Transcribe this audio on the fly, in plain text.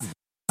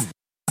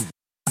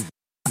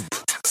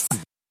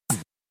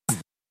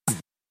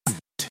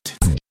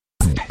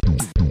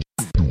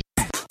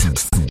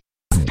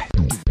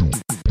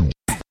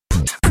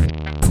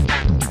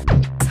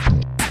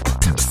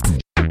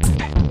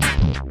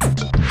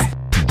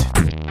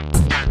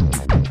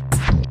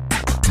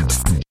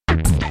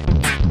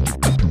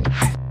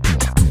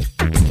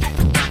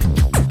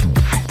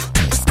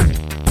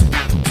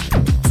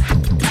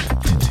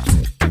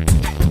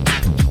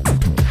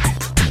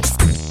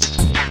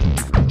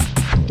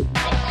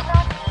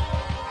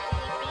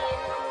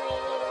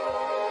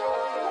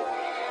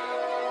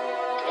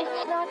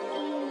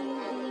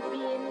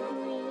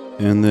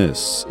And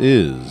this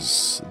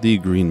is the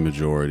Green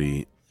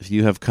Majority. If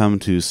you have come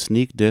to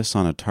sneak diss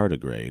on a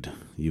tardigrade,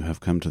 you have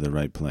come to the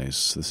right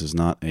place. This is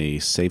not a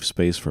safe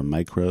space for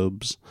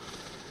microbes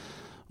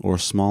or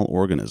small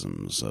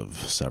organisms of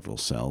several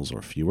cells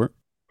or fewer.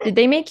 Did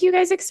they make you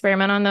guys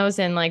experiment on those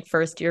in like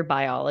first year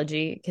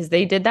biology? Because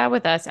they did that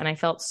with us and I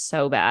felt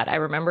so bad. I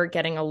remember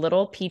getting a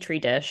little petri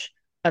dish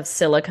of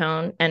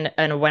silicone and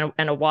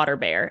a water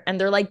bear. And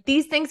they're like,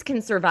 these things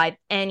can survive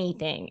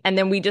anything. And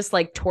then we just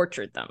like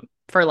tortured them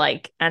for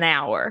like an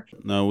hour.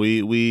 No,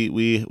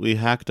 we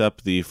hacked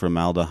up the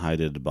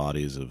formaldehyded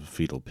bodies of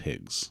fetal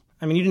pigs.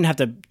 I mean, you didn't have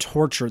to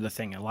torture the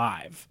thing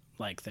alive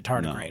like the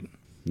tardigrade.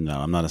 No,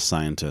 I'm not a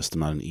scientist.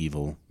 I'm not an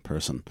evil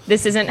person.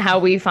 This isn't how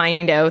we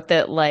find out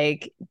that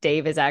like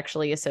Dave is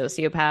actually a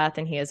sociopath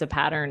and he has a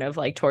pattern of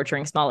like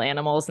torturing small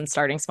animals and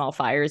starting small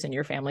fires in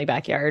your family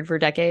backyard for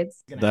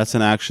decades. That's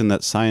an action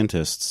that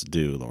scientists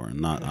do,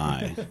 Lauren, not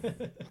I.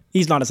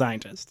 He's not a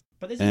scientist.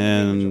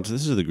 And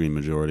this is the Green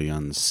Majority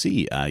on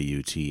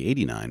CIUT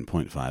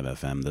 89.5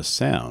 FM, the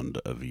sound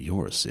of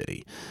your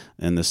city.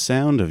 And the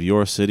sound of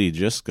your city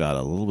just got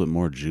a little bit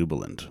more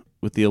jubilant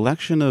with the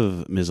election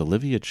of Ms.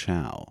 Olivia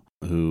Chow,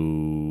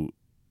 who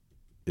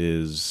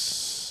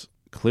is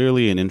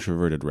clearly an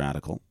introverted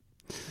radical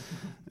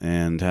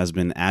and has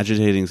been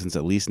agitating since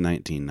at least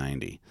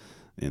 1990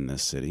 in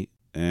this city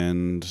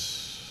and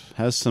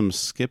has some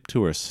skip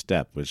to her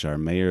step, which our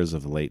mayors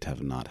of late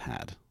have not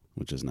had,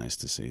 which is nice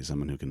to see.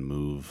 Someone who can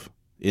move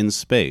in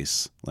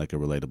space like a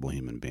relatable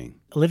human being.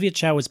 Olivia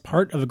Chow was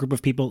part of a group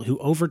of people who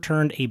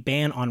overturned a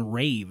ban on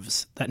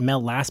raves that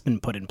Mel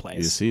Lastman put in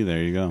place. You see,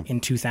 there you go. In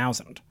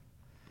 2000.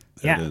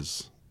 There it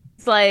is.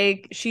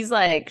 It's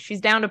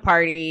she's down to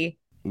party.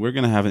 We're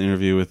going to have an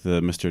interview with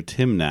Mr.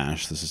 Tim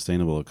Nash, the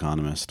sustainable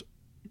economist.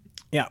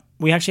 Yeah,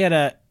 we actually had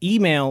an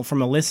email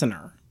from a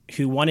listener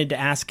who wanted to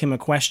ask him a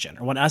question,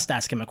 or wanted us to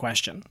ask him a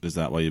question. Is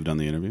that why you've done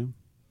the interview?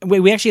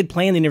 We actually had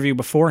planned the interview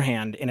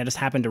beforehand, and it just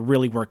happened to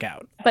really work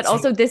out. But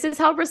also, this is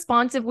how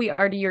responsive we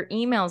are to your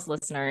emails,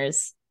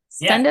 listeners.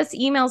 Send us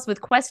emails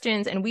with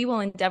questions, and we will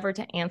endeavor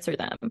to answer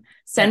them.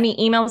 Send me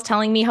emails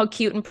telling me how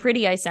cute and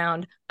pretty I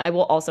sound. I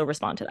will also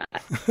respond to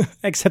that.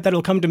 Except that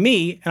it'll come to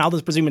me, and I'll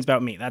just presume it's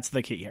about me. That's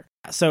the key here.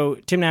 So,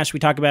 Tim Nash, we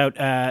talk about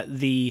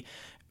the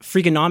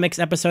Freakonomics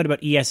episode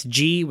about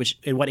ESG, which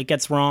what it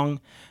gets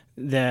wrong,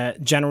 the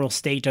general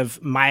state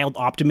of mild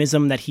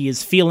optimism that he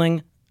is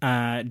feeling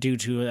due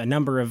to a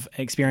number of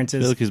experiences.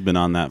 I feel like he's been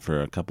on that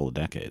for a couple of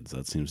decades.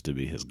 That seems to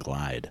be his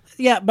glide.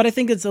 Yeah, but I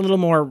think it's a little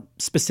more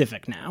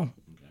specific now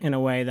in a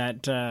way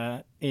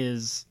that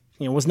was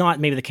not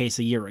maybe the case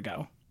a year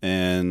ago.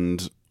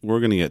 And we're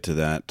going to get to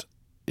that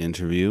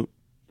interview.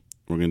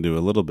 We're going to do a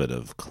little bit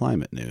of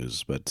climate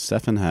news, but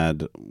Stefan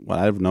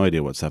I have no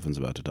idea what Stefan's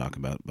about to talk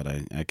about, but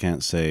I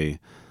can't say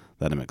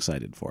that I'm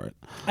excited for it.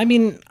 I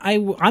mean,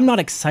 I'm not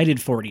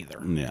excited for it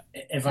either.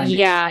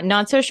 Yeah.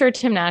 Not so sure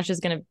Tim Nash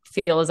is going to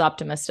feel as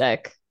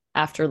optimistic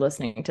after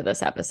listening to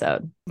this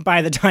episode.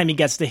 By the time he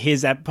gets to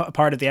his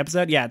part of the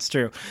episode, yeah, it's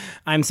true.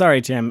 I'm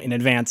sorry, Tim, in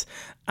advance.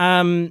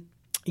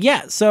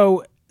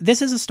 So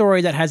this is a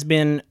story that has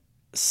been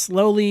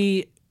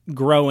slowly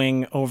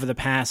growing over the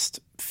past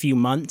few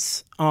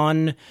months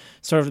on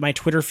sort of my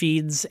Twitter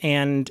feeds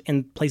and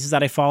in places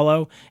that I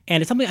follow.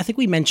 And it's something, I think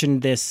we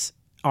mentioned this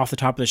off the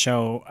top of the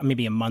show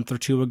maybe a month or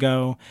two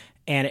ago.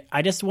 And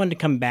I just wanted to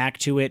come back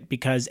to it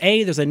because,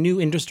 A, there's a new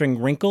interesting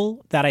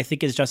wrinkle that I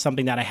think is just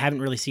something that I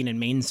haven't really seen in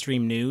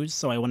mainstream news.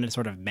 So I wanted to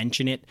sort of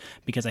mention it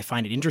because I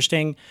find it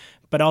interesting.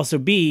 But also,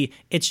 B,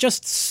 it's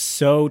just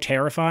so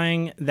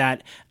terrifying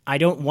that I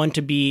don't want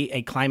to be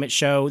a climate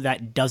show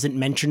that doesn't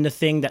mention the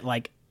thing that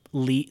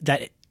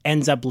that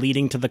ends up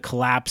leading to the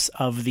collapse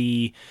of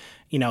the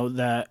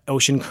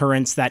ocean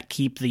currents that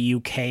keep the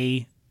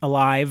UK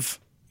alive.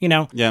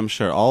 Yeah, I'm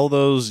sure all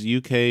those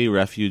UK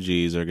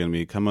refugees are going to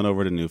be coming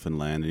over to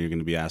Newfoundland, and you're going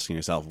to be asking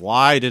yourself,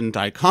 why didn't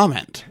I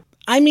comment?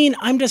 I mean,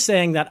 I'm just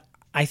saying that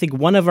I think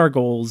one of our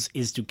goals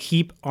is to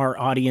keep our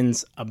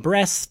audience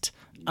abreast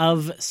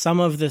of some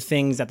of the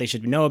things that they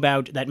should know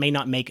about that may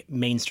not make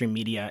mainstream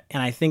media.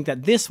 And I think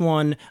that this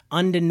one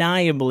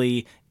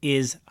undeniably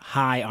is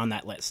high on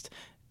that list.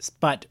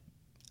 But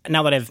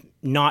now that I've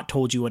not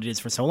told you what it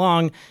is for so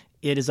long,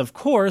 it is, of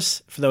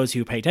course, for those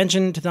who pay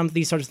attention to some of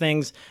these sorts of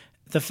things,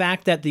 the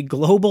fact that the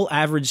global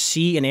average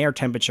sea and air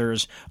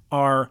temperatures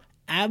are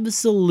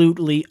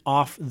absolutely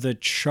off the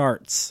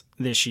charts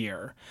this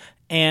year.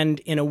 And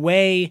in a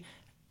way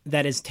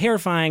that is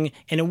terrifying,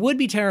 and it would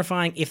be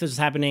terrifying if this was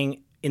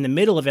happening in the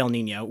middle of El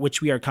Nino,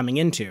 which we are coming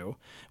into,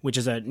 which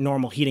is a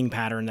normal heating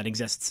pattern that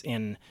exists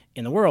in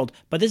the world.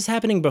 But this is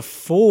happening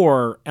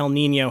before El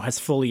Nino has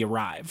fully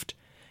arrived.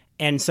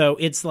 And so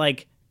it's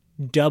like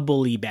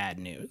doubly bad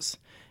news.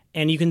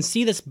 And you can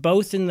see this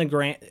both in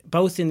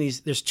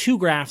these. There's two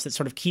graphs that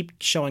sort of keep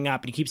showing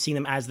up, and you keep seeing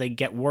them as they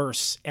get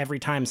worse every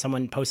time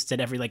someone posts it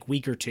every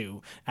week or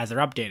two as they're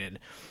updated.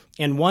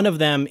 And one of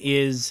them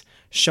is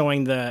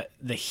showing the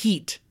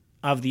heat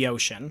of the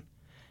ocean,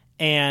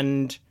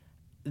 and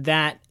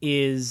that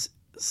is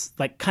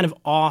kind of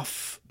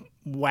off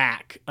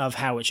whack of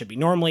how it should be.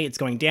 Normally, it's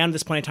going down at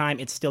this point in time.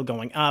 It's still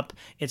going up.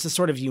 It's just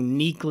sort of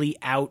uniquely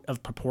out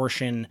of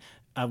proportion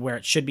of where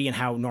it should be and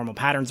how normal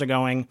patterns are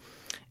going.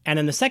 And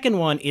then the second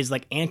one is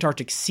like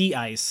Antarctic sea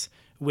ice,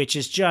 which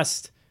is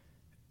just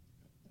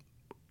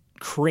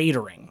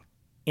cratering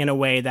in a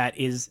way that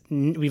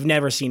we've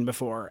never seen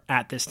before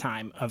at this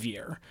time of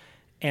year.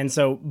 And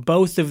so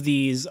both of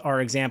these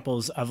are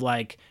examples of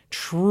like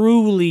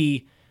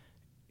truly,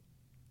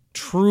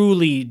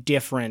 truly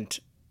different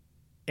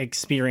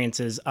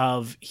experiences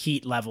of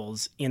heat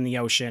levels in the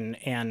ocean.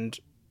 And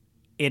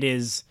it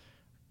is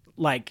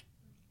like,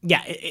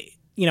 yeah,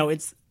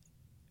 it's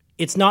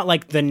not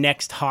like the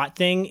next hot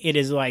thing. It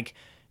is like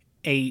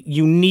a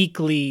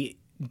uniquely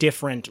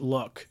different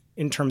look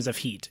in terms of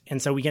heat.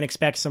 And so we can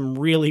expect some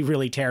really,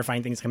 really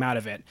terrifying things to come out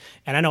of it.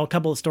 And I know a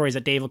couple of stories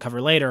that Dave will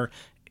cover later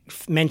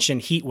mention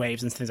heat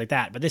waves and things like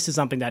that. But this is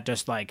something that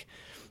just like,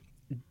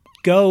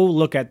 go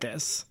look at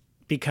this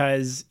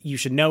because you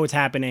should know what's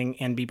happening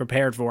and be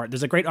prepared for it.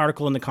 There's a great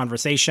article in The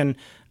Conversation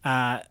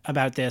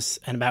about this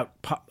and about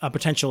a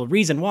potential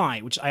reason why,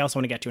 which I also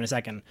want to get to in a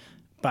second.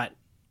 But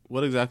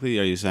what exactly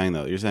are you saying,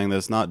 though? You're saying that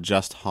it's not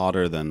just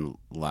hotter than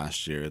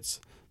last year.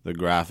 The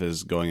graph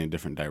is going in a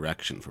different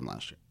direction from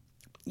last year.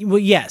 Well,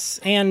 yes,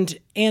 and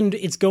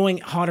it's going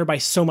hotter by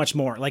so much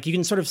more. Like you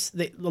can sort of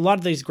a lot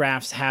of these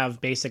graphs have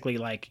basically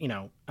like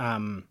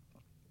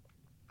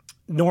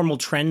normal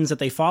trends that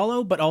they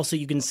follow, but also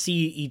you can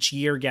see each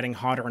year getting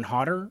hotter and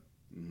hotter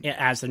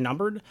as they're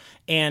numbered.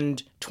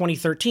 And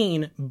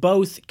 2013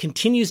 both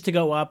continues to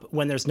go up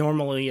when there's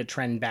normally a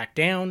trend back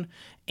down,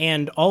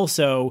 and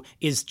also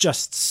is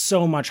just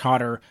so much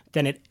hotter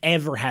than it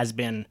ever has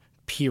been.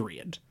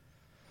 Period.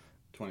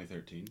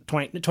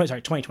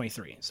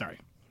 2023. Sorry.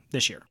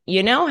 This year.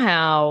 You know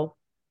how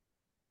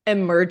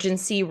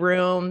emergency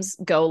rooms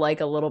go like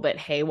a little bit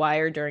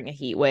haywire during a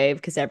heat wave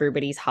because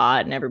everybody's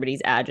hot and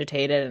everybody's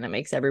agitated and it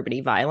makes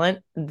everybody violent?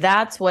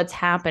 That's what's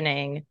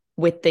happening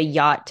with the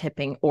yacht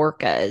tipping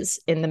orcas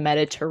in the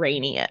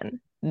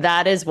Mediterranean.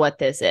 That is what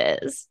this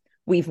is.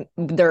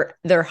 They're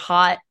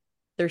hot,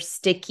 they're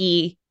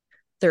sticky,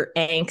 they're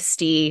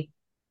angsty,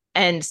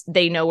 and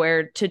they know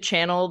where to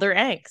channel their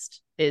angst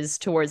is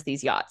towards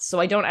these yachts. So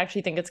I don't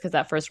actually think it's because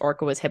that first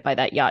orca was hit by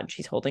that yacht and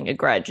she's holding a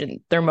grudge and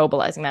they're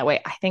mobilizing that way.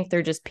 I think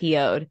they're just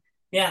PO'd.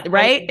 Yeah.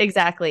 Right?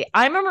 Exactly.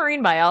 I'm a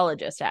marine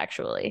biologist,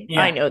 actually.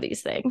 Yeah. I know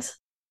these things.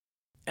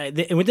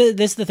 This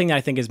is the thing that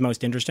I think is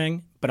most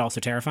interesting, but also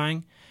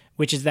terrifying,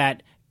 which is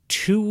that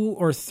 2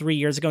 or 3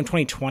 years ago, in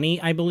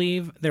 2020, I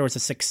believe, there was a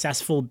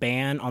successful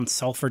ban on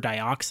sulfur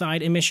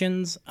dioxide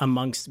emissions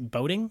amongst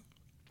boating,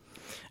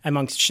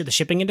 amongst the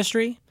shipping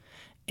industry.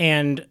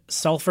 And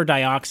sulfur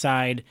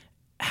dioxide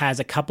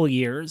has a couple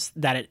years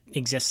that it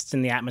exists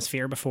in the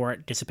atmosphere before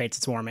it dissipates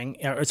its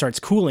its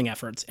cooling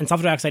efforts. And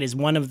sulfur dioxide is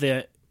one of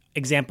the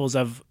examples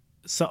of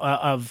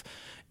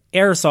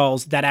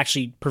aerosols that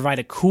actually provide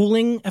a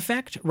cooling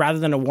effect rather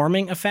than a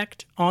warming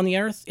effect on the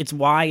Earth. It's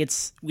why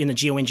it's in the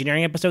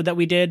geoengineering episode that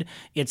we did.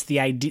 It's the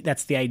idea.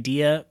 That's the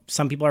idea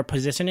some people are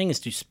positioning,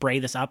 is to spray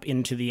this up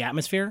into the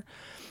atmosphere.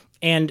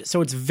 And so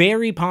it's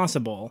very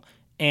possible,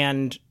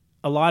 and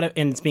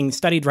it's being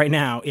studied right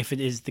now, if it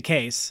is the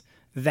case,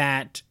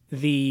 that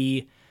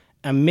the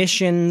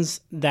emissions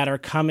that are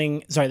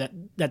coming,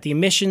 that the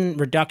emission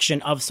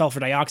reduction of sulfur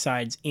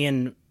dioxides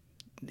in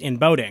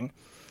boating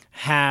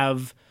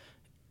have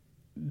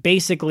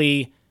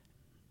basically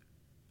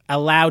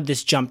allowed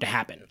this jump to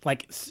happen.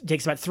 Like, it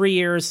takes about 3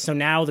 years, so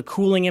now the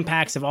cooling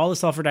impacts of all the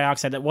sulfur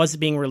dioxide that was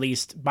being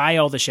released by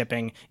all the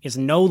shipping is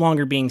no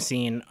longer being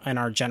seen in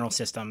our general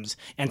systems.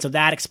 And so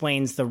that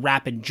explains the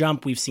rapid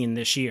jump we've seen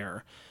this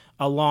year,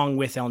 along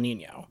with El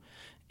Nino,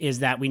 is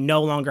that we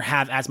no longer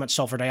have as much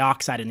sulfur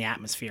dioxide in the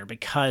atmosphere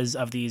because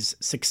of these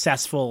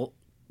successful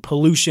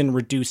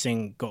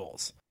pollution-reducing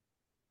goals.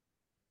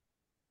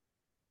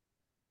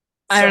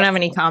 I don't have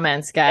any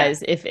comments,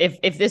 guys. Yeah.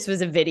 If this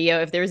was a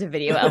video, if there was a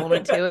video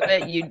element to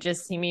it, you'd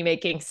just see me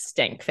making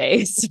stink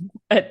face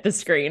at the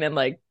screen and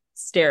like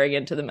staring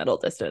into the middle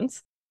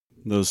distance.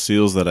 Those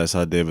seals that I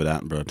saw David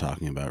Attenborough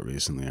talking about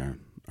recently are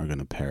going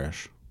to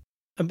perish.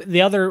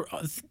 The other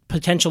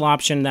potential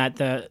option that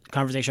the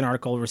Conversation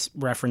article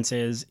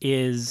references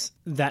is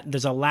that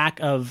there's a lack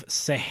of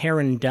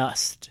Saharan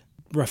dust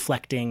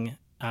reflecting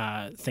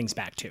things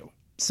back too.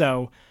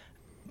 So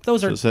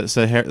those are...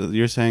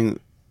 you're saying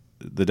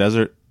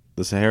the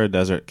Sahara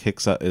Desert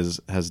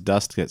has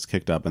dust gets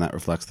kicked up, and that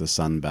reflects the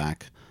sun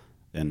back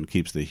and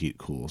keeps the heat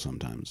cool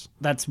sometimes.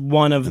 That's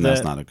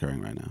not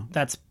occurring right now.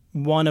 That's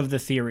one of the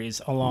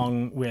theories,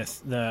 along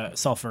with the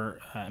sulfur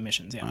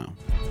emissions. Yeah. Wow.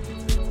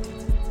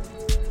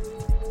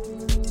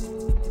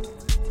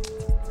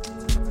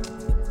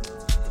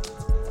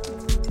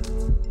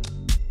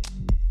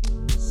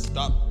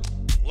 Stop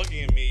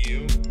looking at me,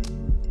 you.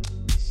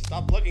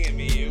 Stop looking at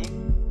me, you.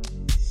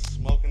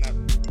 Smoking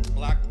that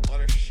black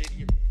butter shit.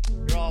 You're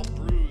all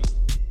bruised,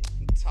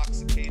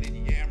 intoxicated,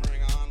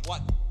 yammering on.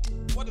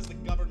 What does the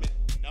government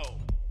know?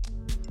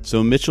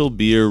 So Mitchell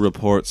Beer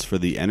reports for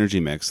the Energy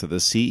Mix that the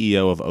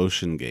CEO of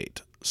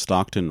OceanGate,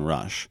 Stockton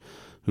Rush,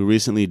 who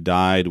recently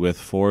died with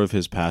 4 of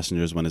his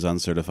passengers when his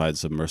uncertified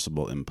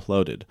submersible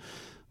imploded,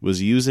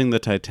 was using the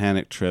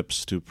Titanic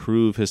trips to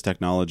prove his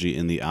technology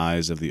in the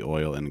eyes of the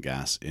oil and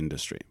gas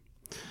industry.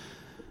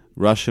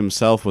 Rush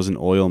himself was an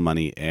oil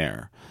money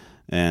heir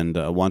and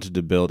wanted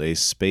to build a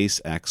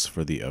SpaceX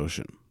for the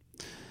ocean.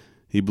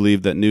 He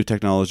believed that new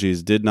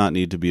technologies did not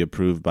need to be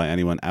approved by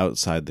anyone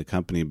outside the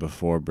company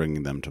before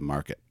bringing them to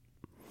market.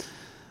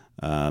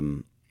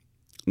 So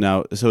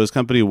his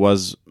company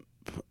was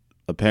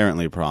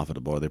apparently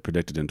profitable, or they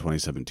predicted in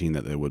 2017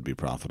 that they would be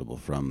profitable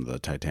from the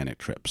Titanic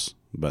trips,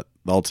 but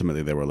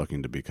ultimately they were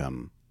looking to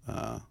become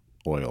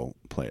oil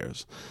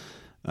players.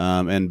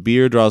 And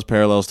Beer draws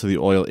parallels to the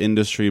oil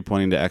industry,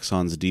 pointing to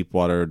Exxon's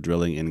deepwater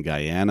drilling in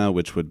Guyana,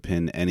 which would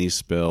pin any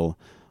spill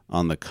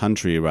on the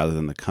country rather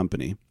than the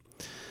company.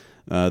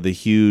 The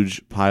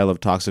huge pile of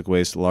toxic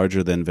waste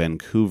larger than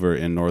Vancouver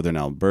in northern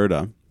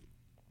Alberta,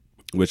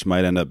 which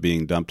might end up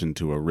being dumped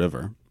into a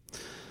river.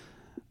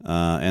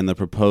 And the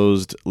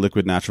proposed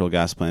liquid natural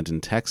gas plant in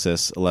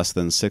Texas, less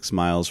than 6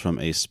 miles from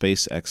a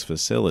SpaceX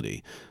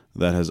facility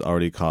that has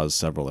already caused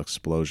several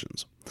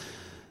explosions.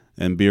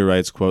 And Beer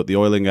writes, quote, "The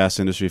oil and gas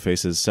industry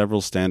faces several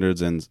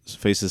standards and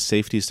faces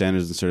safety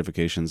standards and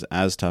certifications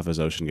as tough as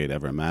OceanGate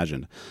ever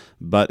imagined,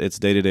 but its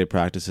day-to-day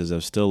practices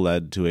have still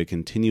led to a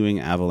continuing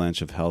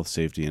avalanche of health,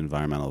 safety, and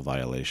environmental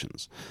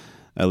violations.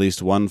 At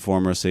least one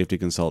former safety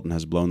consultant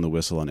has blown the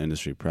whistle on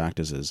industry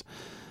practices,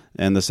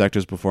 and the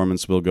sector's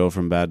performance will go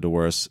from bad to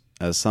worse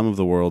as some of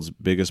the world's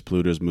biggest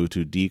polluters move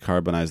to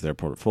decarbonize their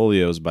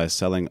portfolios by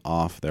selling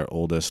off their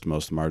oldest,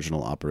 most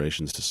marginal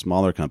operations to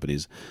smaller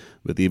companies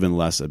with even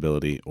less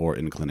ability or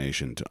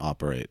inclination to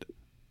operate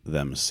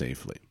them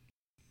safely."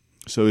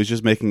 So he's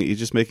just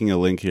making a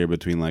link here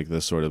between like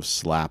this sort of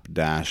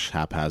slapdash,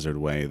 haphazard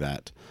way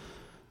that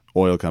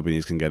oil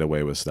companies can get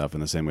away with stuff in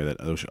the same way that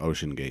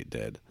OceanGate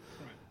did,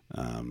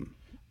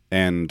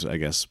 and I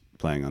guess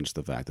playing on just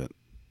the fact that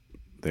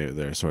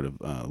they're sort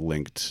of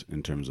linked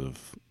in terms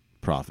of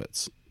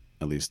profits,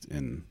 at least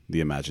in the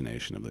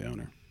imagination of the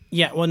owner.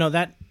 Yeah, well, no,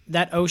 that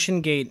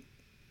OceanGate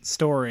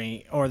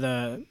story or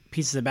the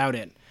pieces about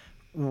it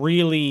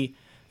really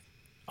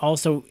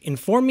also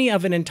informed me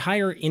of an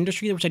entire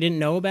industry which I didn't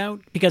know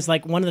about, because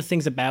like one of the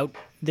things about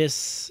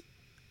this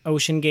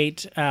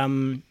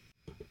OceanGate,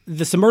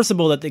 the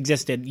submersible that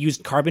existed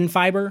used carbon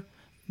fiber,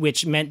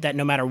 which meant that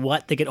no matter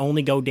what, they could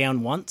only go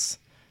down once.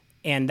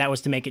 And that was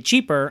to make it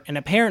cheaper. And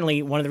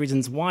apparently one of the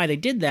reasons why they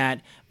did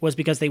that was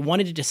because they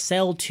wanted to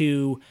sell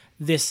to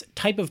this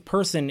type of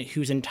person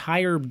whose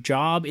entire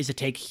job is to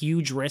take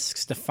huge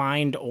risks to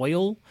find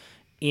oil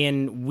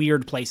in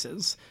weird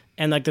places.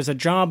 And like there's a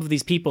job of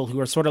these people who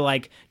are sort of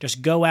like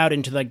just go out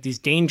into like these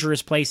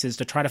dangerous places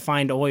to try to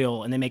find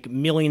oil, and they make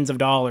millions of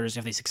dollars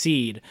if they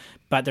succeed.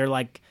 But they're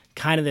like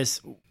kind of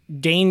this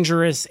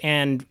dangerous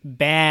and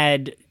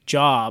bad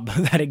job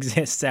that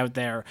exists out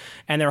there,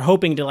 and they're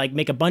hoping to like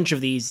make a bunch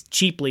of these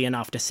cheaply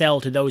enough to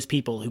sell to those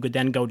people who could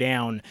then go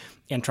down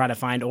and try to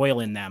find oil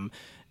in them.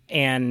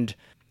 And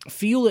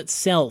fuel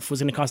itself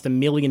was going to cost $1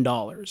 million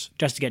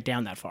just to get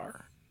down that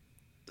far.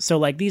 So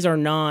like these are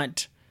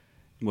not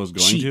was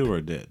going cheap. to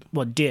or did?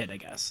 Well, did, I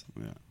guess.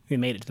 Yeah. We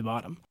made it to the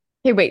bottom.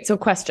 Hey, wait. So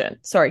question.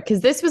 Sorry. Because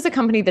this was a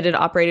company that had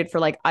operated for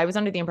like, I was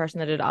under the impression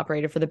that it had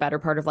operated for the better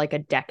part of like a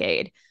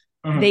decade.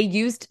 Mm-hmm. They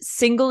used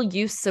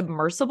single-use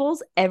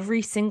submersibles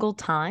every single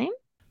time?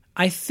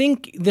 I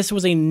think this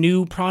was a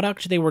new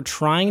product they were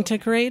trying to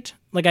create.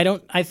 Like,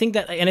 I think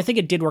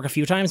it did work a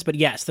few times, but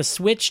yes, the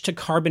switch to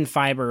carbon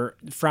fiber,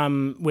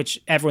 from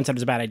which everyone said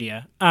was a bad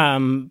idea,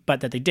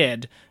 but that they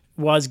did,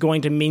 was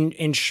going to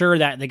ensure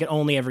that they could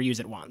only ever use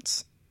it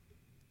once,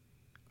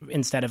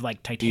 instead of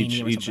like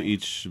titanium or something.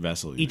 Each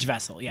vessel. Each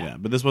vessel, yeah.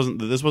 But this wasn't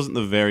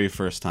the very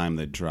first time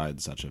they tried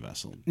such a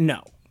vessel.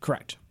 No,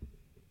 correct.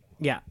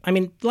 Yeah, I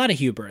mean, a lot of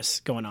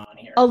hubris going on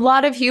here. A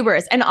lot of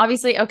hubris. And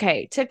obviously,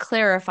 okay, to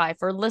clarify,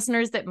 for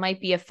listeners that might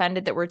be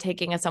offended that we're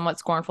taking a somewhat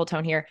scornful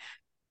tone here,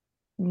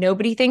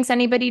 nobody thinks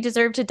anybody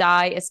deserved to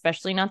die,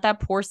 especially not that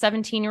poor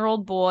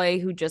 17-year-old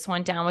boy who just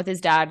went down with his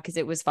dad because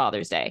it was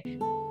Father's Day.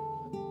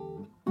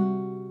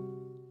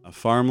 A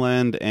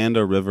farmland and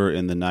a river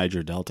in the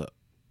Niger Delta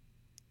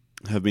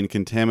have been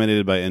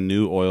contaminated by a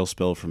new oil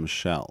spill from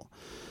Shell.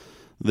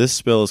 This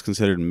spill is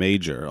considered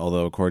major,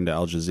 although according to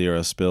Al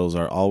Jazeera, spills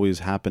are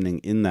always happening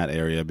in that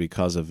area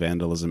because of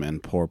vandalism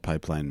and poor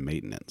pipeline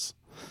maintenance.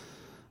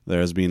 There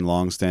has been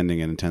long-standing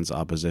and intense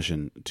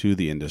opposition to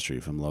the industry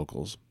from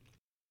locals.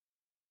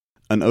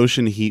 An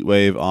ocean heat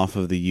wave off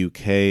of the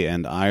UK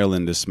and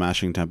Ireland is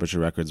smashing temperature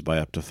records by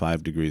up to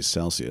 5 degrees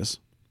Celsius.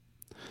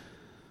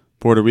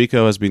 Puerto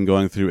Rico has been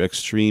going through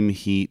extreme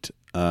heat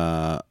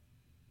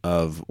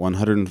of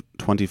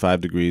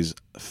 125 degrees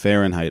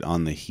Fahrenheit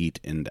on the heat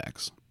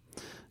index.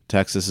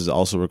 Texas has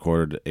also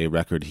recorded a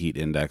record heat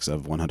index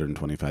of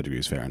 125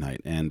 degrees Fahrenheit,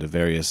 and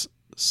various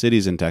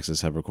cities in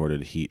Texas have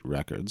recorded heat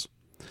records.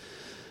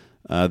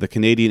 The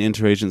Canadian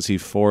Interagency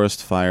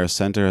Forest Fire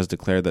Center has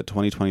declared that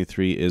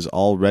 2023 is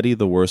already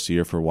the worst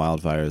year for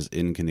wildfires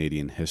in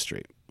Canadian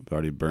history. We've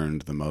already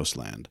burned the most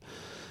land.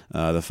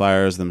 The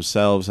fires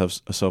themselves have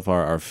so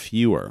far are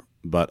fewer,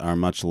 but are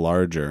much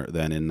larger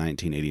than in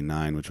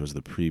 1989, which was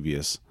the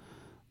previous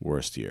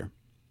worst year.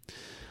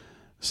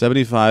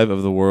 75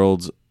 of the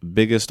world's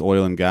biggest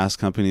oil and gas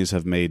companies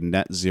have made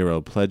net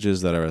zero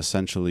pledges that are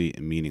essentially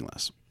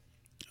meaningless.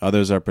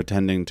 Others are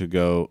pretending to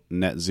go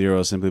net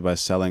zero simply by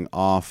selling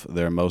off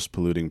their most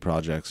polluting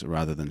projects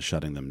rather than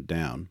shutting them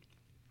down.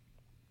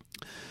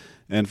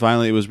 And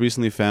finally, it was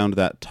recently found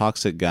that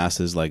toxic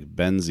gases like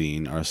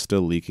benzene are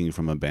still leaking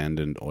from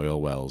abandoned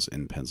oil wells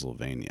in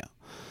Pennsylvania.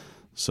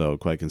 So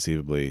quite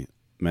conceivably,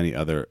 many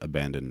other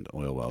abandoned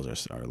oil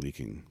wells are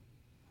leaking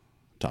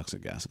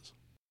toxic gases.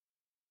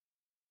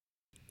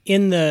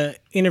 In the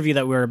interview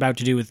that we're about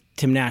to do with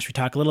Tim Nash, we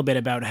talk a little bit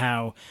about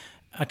how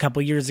a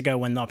couple years ago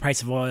when the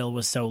price of oil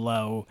was so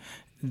low,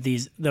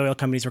 the oil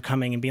companies were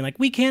coming and being like,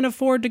 we can't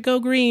afford to go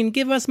green,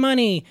 give us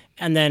money.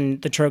 And then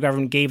the Trudeau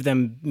government gave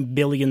them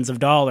billions of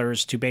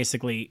dollars to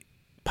basically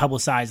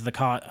publicize the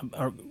cost,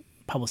 or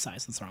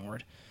publicize, that's the wrong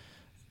word.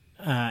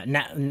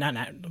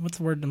 What's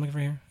the word I'm looking for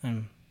here?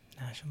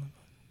 National.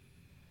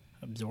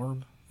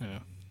 Absorb? I don't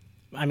know.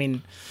 I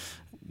mean...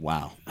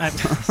 Wow.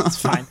 It's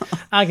fine.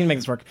 I can make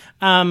this work.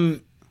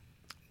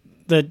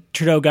 The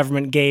Trudeau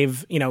government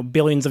gave,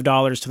 billions of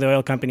dollars to the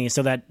oil companies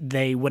so that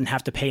they wouldn't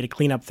have to pay to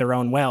clean up their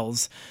own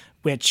wells,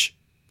 which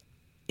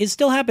is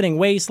still happening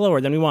way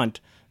slower than we want.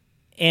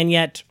 And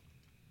yet,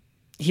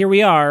 here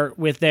we are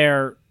with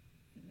their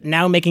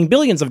now making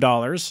billions of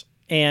dollars,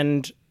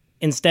 and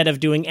instead of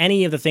doing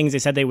any of the things they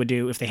said they would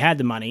do if they had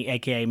the money,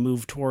 aka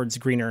move towards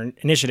greener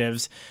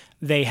initiatives,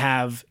 they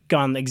have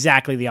gone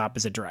exactly the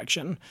opposite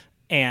direction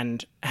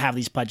and have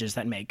these pledges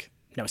that make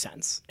no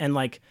sense. And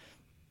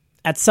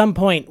at some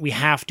point, we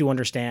have to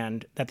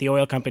understand that the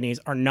oil companies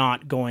are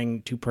not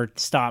going to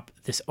stop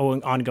this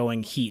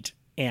ongoing heat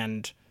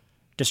and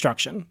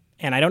destruction.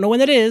 And I don't know when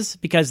that is,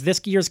 because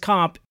this year's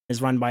COP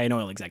is run by an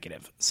oil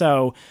executive.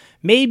 So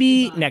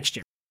maybe next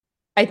year.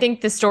 I think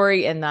the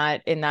story in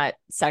that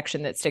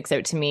section that sticks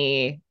out to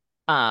me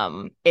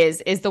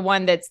is the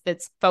one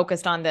that's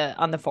focused on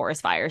the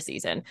forest fire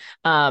season.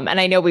 And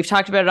I know we've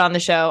talked about it on the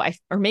show,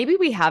 or maybe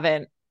we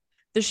haven't.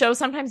 The show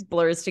sometimes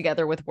blurs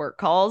together with work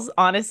calls.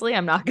 Honestly,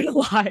 I'm not gonna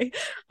lie.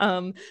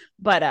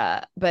 But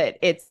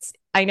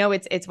I know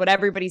it's what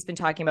everybody's been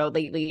talking about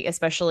lately,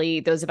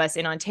 especially those of us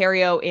in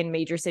Ontario, in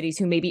major cities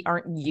who maybe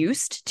aren't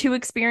used to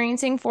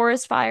experiencing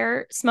forest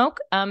fire smoke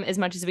as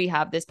much as we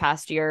have this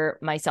past year.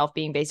 Myself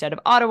being based out of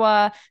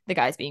Ottawa, the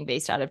guys being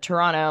based out of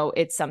Toronto,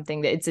 it's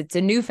something that it's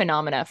a new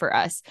phenomena for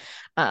us.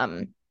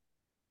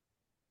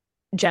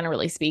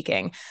 Generally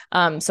speaking.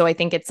 So I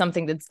think it's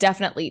something that's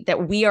definitely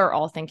that we are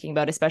all thinking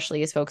about,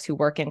 especially as folks who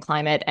work in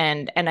climate.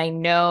 And I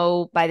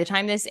know by the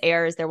time this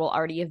airs, there will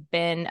already have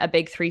been a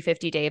big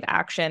 350 day of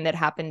action that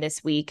happened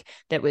this week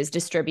that was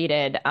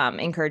distributed,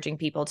 encouraging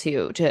people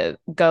to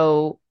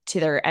go to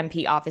their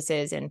MP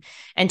offices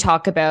and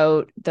talk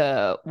about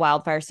the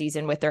wildfire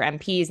season with their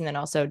MPs, and then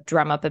also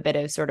drum up a bit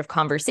of sort of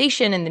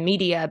conversation in the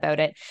media about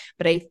it.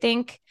 But I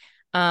think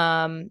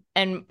and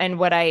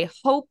what I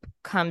hope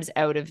comes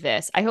out of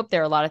this, I hope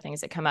there are a lot of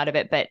things that come out of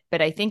it,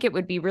 but I think it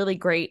would be really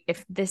great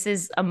if this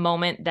is a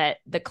moment that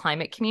the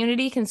climate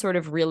community can sort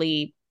of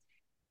really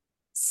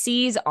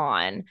seize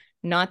on.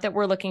 Not that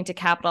we're looking to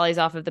capitalize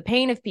off of the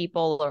pain of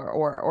people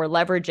or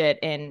leverage it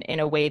in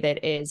a way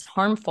that is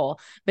harmful,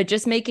 but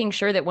just making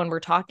sure that when we're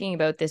talking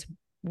about this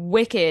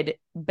wicked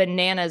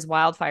bananas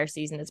wildfire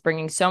season that's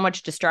bringing so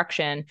much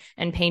destruction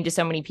and pain to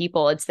so many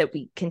people, it's that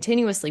we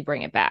continuously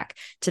bring it back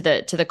to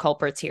the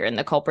culprits here. And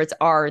the culprits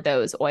are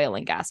those oil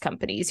and gas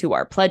companies who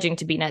are pledging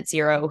to be net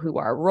zero, who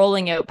are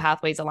rolling out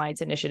Pathways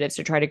Alliance initiatives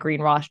to try to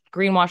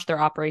greenwash their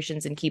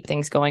operations and keep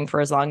things going for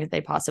as long as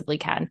they possibly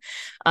can,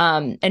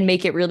 and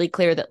make it really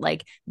clear that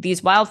these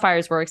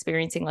wildfires we're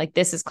experiencing,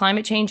 this is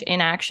climate change in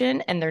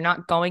action, and they're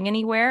not going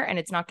anywhere, and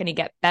it's not going to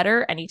get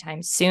better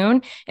anytime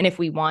soon. And if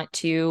we want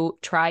to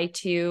try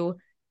to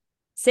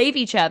save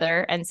each other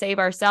and save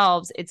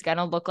ourselves, it's going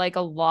to look like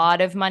a lot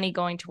of money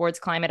going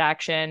towards climate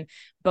action,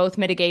 both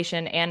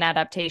mitigation and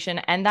adaptation,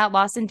 and that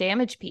loss and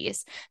damage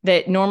piece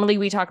that normally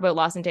we talk about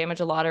loss and damage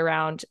a lot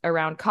around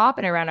COP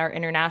and around our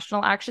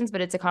international actions,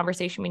 but it's a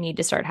conversation we need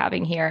to start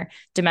having here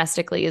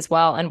domestically as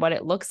well, and what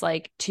it looks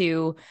like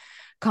to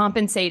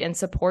compensate and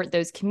support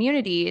those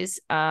communities,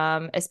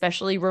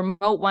 especially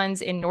remote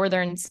ones in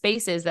northern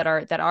spaces that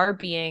are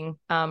being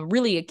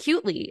really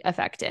acutely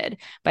affected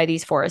by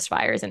these forest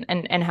fires,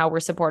 and how we're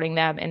supporting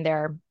them in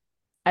their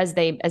as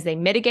they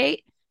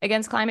mitigate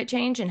against climate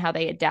change and how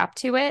they adapt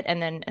to it,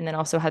 and then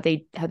also how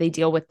they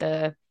deal with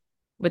the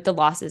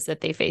losses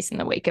that they face in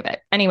the wake of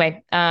it.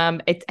 Anyway,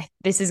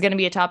 this is going to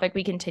be a topic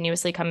we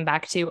continuously come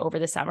back to over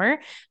the summer,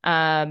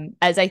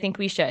 as I think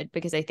we should,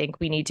 because I think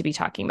we need to be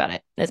talking about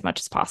it as much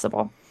as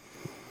possible.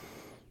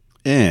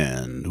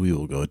 And we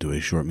will go to a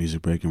short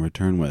music break and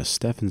return with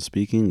Stefan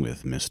speaking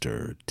with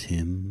Mr.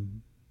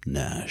 Tim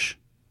Nash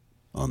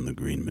on the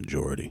Green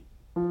Majority.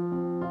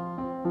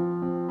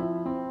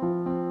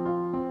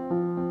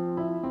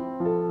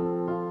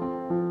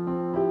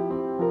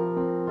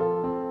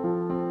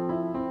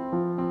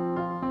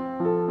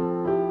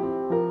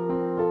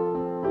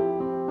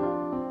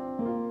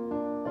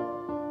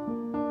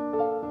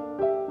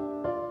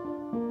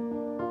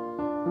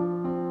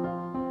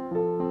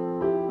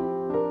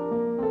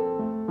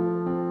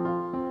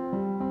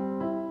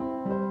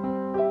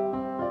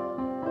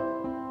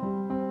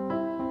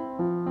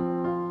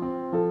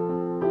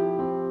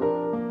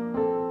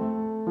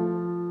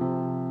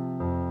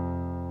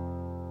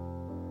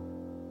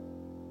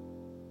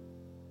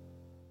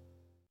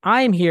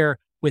 I am here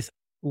with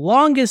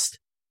longest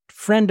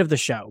friend of the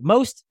show,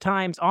 most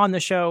times on the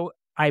show,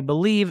 I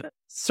believe,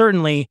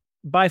 certainly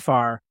by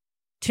far,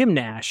 Tim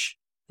Nash,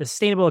 the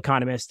sustainable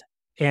economist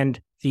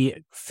and the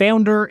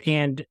founder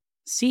and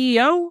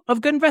CEO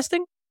of Good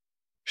Investing.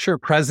 Sure,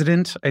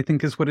 president, I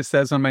think is what it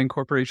says on my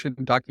incorporation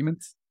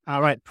documents.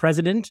 All right,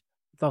 president.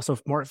 It's also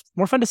more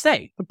fun to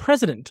say, the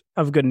president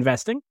of Good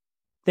Investing.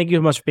 Thank you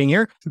so much for being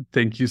here.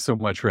 Thank you so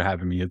much for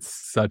having me. It's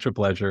such a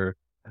pleasure.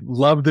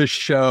 Love this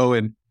show,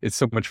 and it's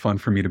so much fun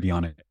for me to be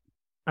on it.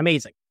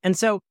 Amazing. And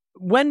so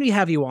when we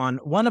have you on,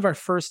 one of our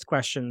first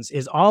questions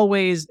is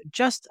always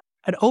just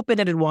an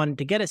open-ended one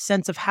to get a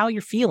sense of how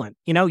you're feeling.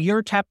 You know,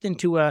 you're tapped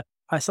into a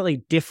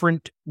slightly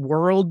different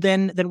world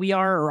than we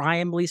are, or I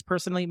am, at least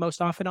personally,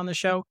 most often on the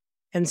show.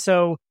 And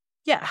so,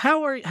 yeah,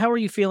 how are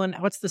you feeling?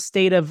 What's the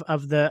state of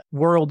the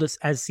world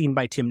as seen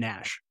by Tim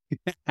Nash?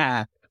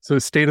 So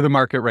state of the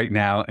market right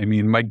now, I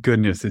mean, my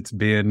goodness, it's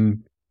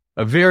been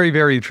a very,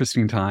 very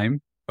interesting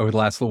time over the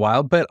last little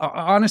while. But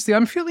honestly,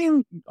 I'm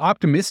feeling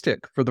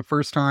optimistic for the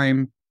first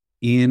time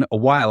in a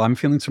while. I'm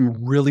feeling some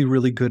really,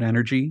 really good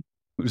energy.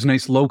 It was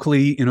nice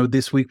locally. You know,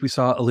 this week we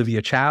saw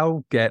Olivia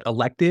Chow get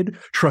elected.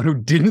 Toronto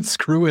didn't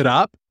screw it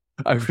up.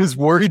 I was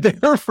worried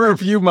there for a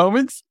few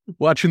moments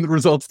watching the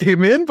results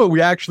came in, but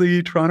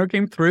Toronto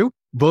came through.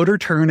 Voter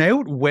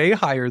turnout way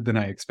higher than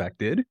I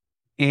expected.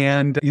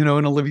 And,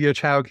 and Olivia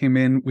Chow came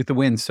in with the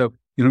win. So,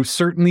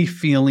 certainly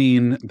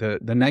feeling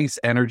the nice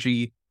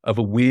energy of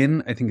a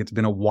win. I think it's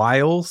been a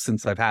while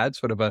since I've had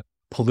sort of a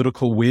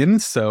political win.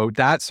 So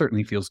that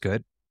certainly feels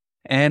good.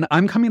 And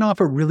I'm coming off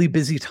a really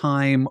busy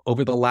time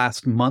over the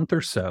last month or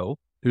so.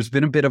 There's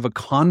been a bit of a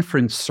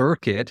conference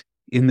circuit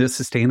in the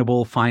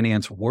sustainable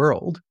finance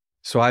world.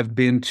 So I've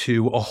been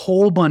to a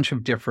whole bunch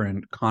of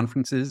different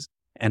conferences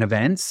and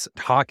events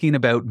talking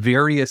about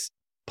various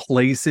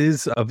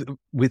places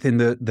within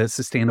the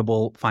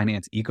sustainable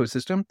finance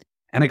ecosystem.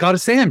 And I got to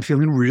say, I'm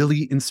feeling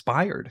really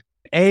inspired.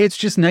 It's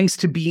just nice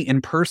to be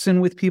in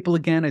person with people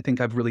again. I think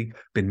I've really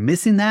been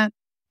missing that.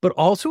 But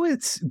also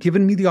it's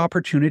given me the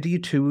opportunity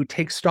to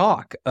take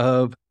stock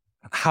of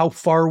how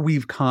far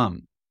we've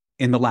come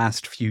in the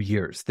last few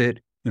years. That,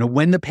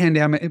 when the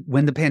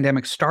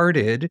pandemic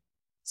started,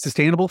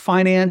 sustainable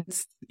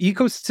finance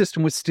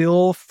ecosystem was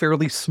still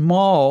fairly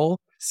small,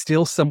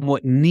 still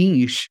somewhat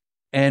niche.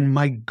 And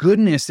my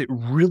goodness, it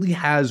really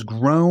has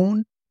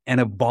grown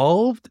and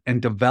evolved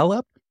and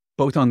developed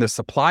both on the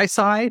supply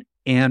side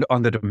and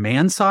on the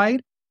demand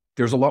side.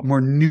 There's a lot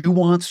more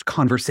nuanced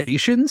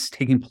conversations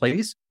taking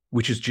place,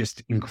 which is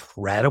just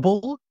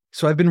incredible.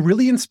 So I've been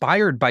really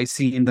inspired by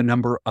seeing the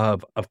number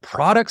of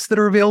products that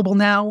are available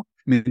now.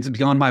 I mean, it's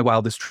beyond my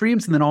wildest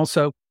dreams. And then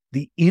also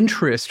the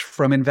interest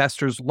from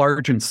investors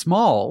large and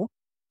small,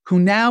 who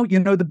now,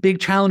 the big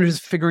challenge is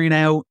figuring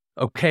out,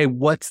 okay,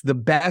 what's the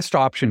best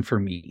option for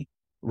me,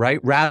 right?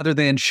 Rather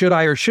than should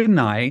I or shouldn't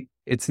I,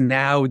 it's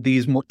now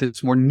this more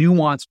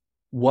nuanced,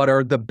 what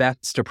are the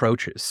best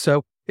approaches?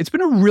 So it's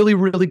been a really,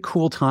 really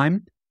cool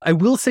time. I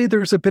will say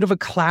there's a bit of a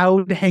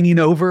cloud hanging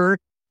over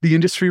the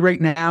industry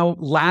right now.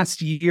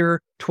 Last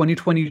year,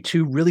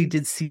 2022, really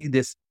did see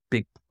this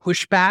big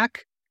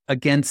pushback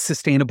against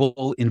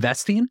sustainable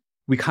investing.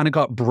 We kind of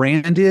got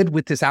branded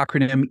with this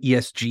acronym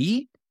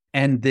ESG,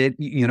 and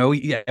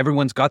that,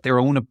 everyone's got their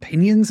own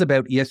opinions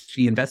about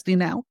ESG investing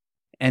now.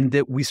 And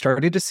that we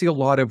started to see a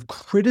lot of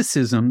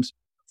criticisms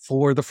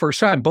for the first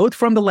time, both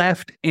from the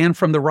left and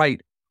from the right,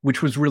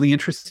 which was really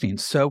interesting.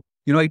 So,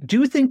 I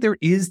do think there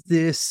is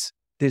this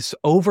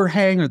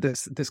overhang or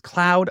this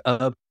cloud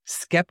of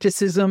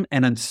skepticism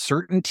and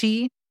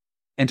uncertainty.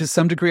 And to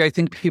some degree, I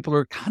think people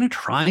are kind of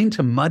trying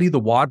to muddy the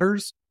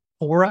waters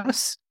for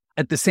us.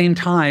 At the same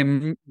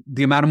time,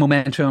 the amount of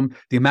momentum,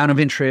 the amount of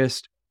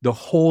interest, the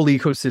whole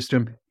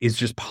ecosystem is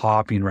just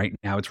popping right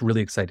now. It's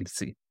really exciting to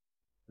see.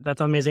 That's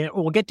amazing.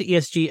 We'll get to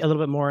ESG a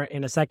little bit more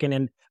in a second.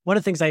 And one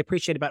of the things I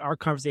appreciate about our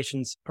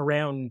conversations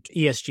around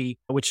ESG,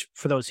 which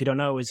for those who don't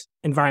know is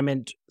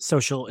environment,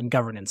 social, and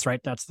governance, right?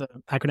 That's the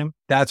acronym?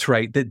 That's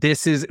right. That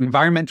this is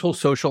environmental,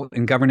 social,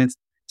 and governance.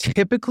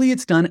 Typically,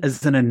 it's done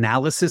as an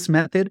analysis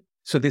method.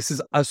 So this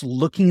is us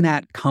looking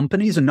at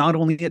companies and not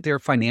only at their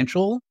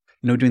financial,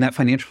 doing that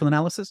financial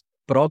analysis,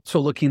 but also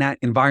looking at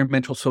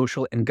environmental,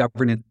 social, and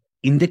governance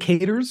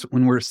indicators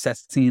when we're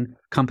assessing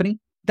company.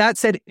 That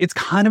said, it's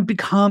kind of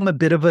become a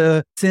bit of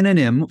a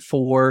synonym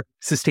for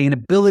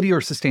sustainability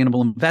or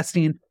sustainable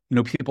investing.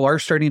 People are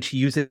starting to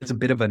use it as a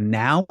bit of a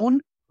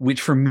noun, which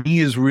for me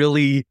is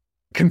really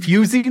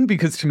confusing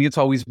because to me, it's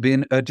always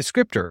been a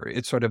descriptor.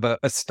 It's sort of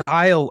a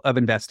style of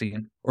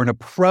investing or an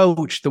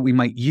approach that we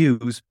might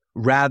use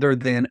rather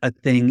than a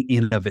thing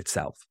in and of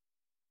itself.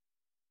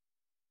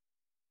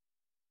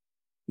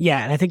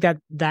 Yeah, and I think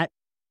that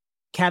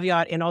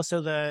caveat and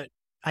also the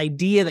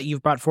idea that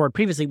you've brought forward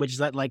previously, which is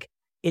that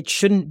it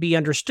shouldn't be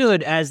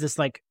understood as this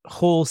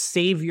whole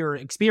savior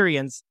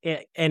experience,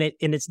 and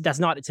that's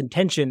not its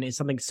intention, is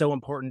something so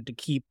important to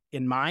keep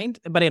in mind.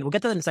 But we'll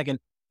get to that in a second.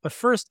 But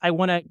first, I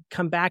want to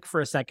come back for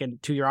a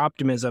second to your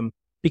optimism,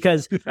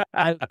 because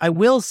I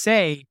will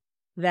say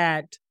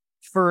that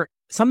for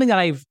something that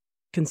I've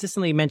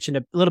consistently mentioned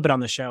a little bit on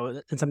the show,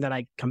 and something that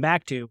I come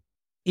back to,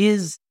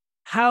 is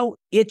how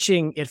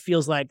itching it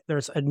feels like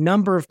there's a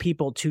number of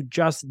people to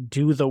just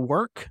do the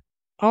work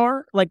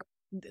are. Like,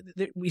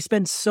 we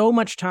spend so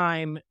much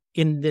time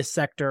in this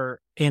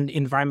sector and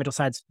environmental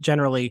sides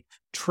generally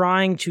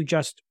trying to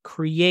just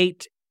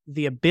create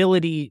the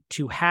ability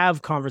to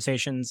have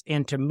conversations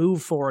and to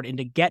move forward and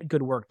to get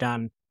good work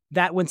done,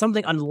 that when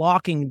something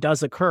unlocking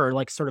does occur,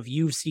 like sort of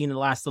you've seen in the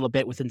last little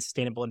bit within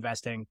sustainable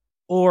investing,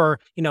 or,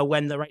 you know,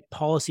 when the right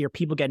policy or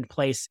people get in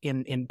place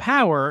in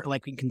power,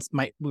 like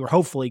we're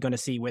hopefully going to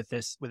see with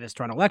this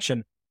Toronto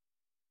election,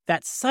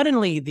 that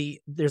suddenly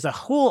there's a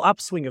whole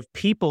upswing of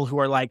people who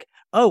are like,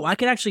 oh, I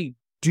can actually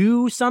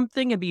do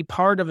something and be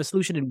part of a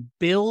solution and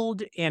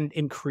build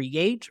and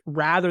create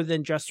rather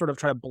than just sort of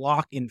try to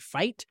block and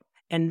fight.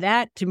 And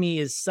that to me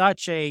is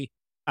such a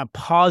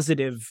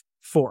positive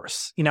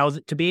force, you know,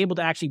 to be able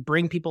to actually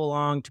bring people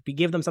along, to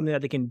give them something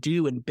that they can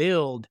do and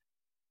build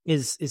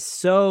is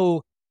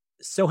so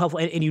helpful.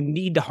 And you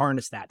need to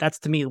harness that. That's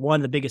to me one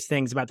of the biggest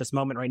things about this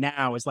moment right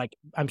now is, like,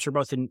 I'm sure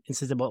both in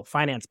sustainable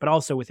finance, but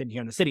also within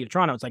here in the city of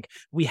Toronto, it's like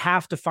we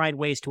have to find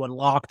ways to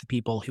unlock the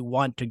people who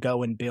want to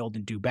go and build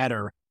and do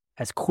better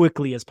as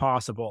quickly as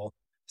possible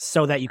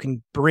so that you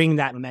can bring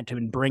that momentum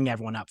and bring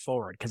everyone up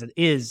forward. Because it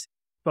is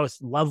both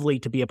lovely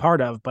to be a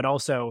part of, but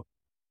also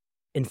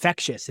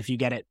infectious if you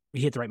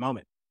hit the right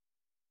moment.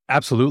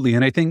 Absolutely.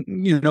 And I think,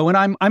 you know, and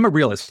I'm a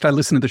realist. I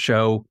listen to the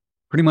show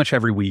pretty much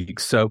every week.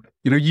 So,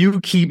 you know, you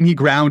keep me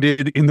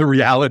grounded in the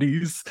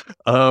realities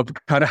of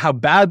kind of how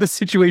bad the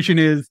situation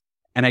is.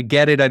 And I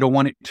get it. I don't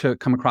want it to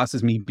come across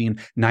as me being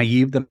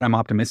naive that I'm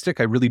optimistic.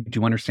 I really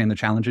do understand the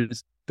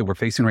challenges that we're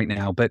facing right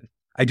now. But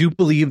I do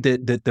believe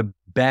that the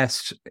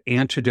best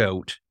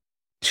antidote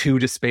to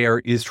despair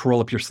is to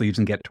roll up your sleeves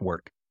and get to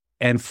work.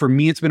 And for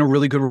me, it's been a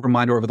really good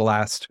reminder over the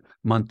last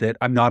month that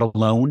I'm not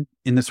alone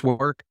in this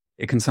work.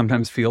 It can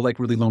sometimes feel like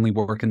really lonely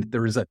work, and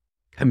there is a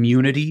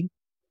community.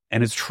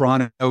 And as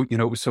Toronto, you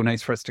know, it was so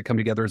nice for us to come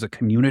together as a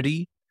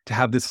community to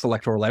have this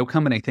electoral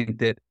outcome. And I think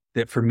that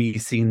for me,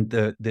 seeing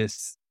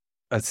this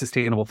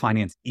sustainable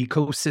finance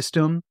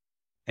ecosystem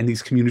and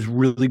these communities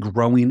really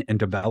growing and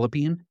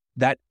developing,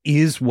 that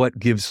is what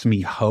gives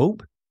me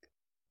hope.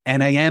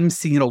 And I am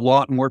seeing a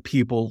lot more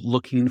people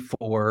looking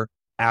for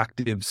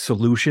active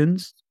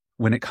solutions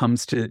when it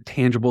comes to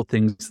tangible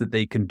things that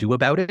they can do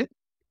about it.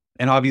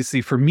 And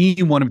obviously for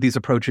me, one of these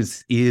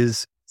approaches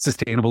is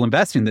sustainable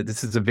investing, that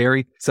this is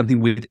something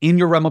within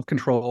your realm of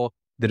control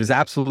that is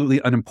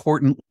absolutely an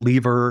important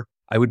lever.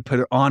 I would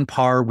put it on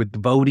par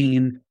with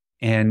voting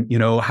and, you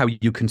know, how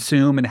you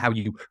consume and how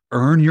you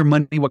earn your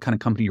money, what kind of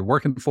company you're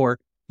working for.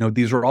 You know,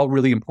 these are all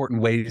really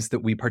important ways that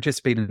we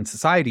participate in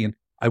society. And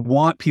I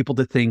want people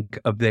to think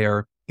of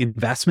their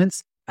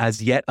investments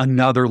as yet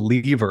another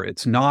lever.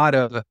 It's not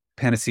a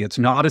panacea. It's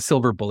not a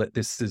silver bullet.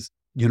 This is,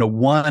 you know,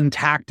 one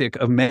tactic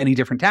of many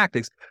different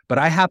tactics, but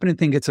I happen to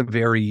think it's a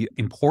very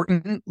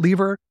important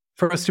lever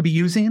for us to be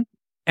using.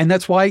 And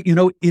that's why, you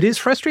know, it is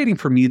frustrating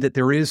for me that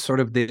there is sort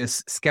of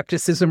this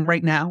skepticism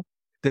right now,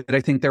 that I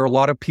think there are a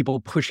lot of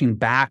people pushing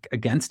back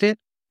against it.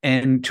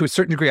 And to a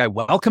certain degree, I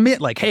welcome it.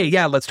 Like, hey,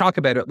 yeah, let's talk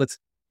about it. Let's,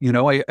 you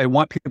know, I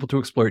want people to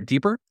explore it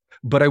deeper.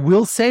 But I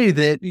will say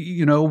that,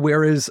 you know,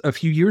 whereas a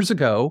few years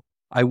ago,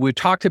 I would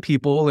talk to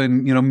people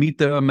and, you know, meet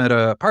them at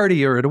a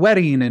party or at a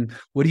wedding. And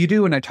what do you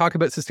do? And I talk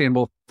about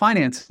sustainable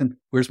finance. And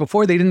whereas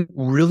before they didn't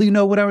really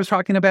know what I was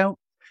talking about,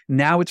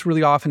 now it's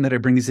really often that I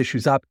bring these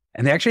issues up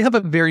and they actually have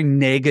a very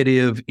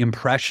negative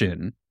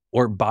impression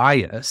or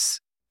bias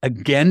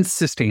against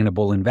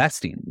sustainable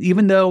investing,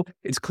 even though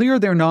it's clear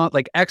they're not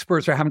like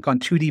experts or haven't gone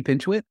too deep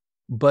into it.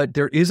 But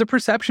there is a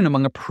perception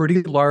among a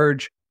pretty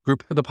large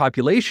group of the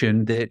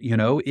population that, you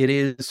know, it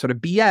is sort of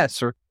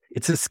BS or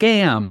it's a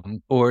scam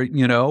or,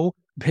 you know,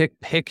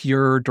 pick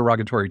your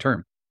derogatory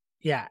term.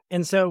 Yeah.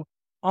 And so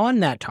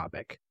on that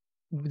topic,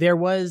 there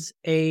was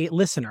a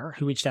listener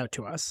who reached out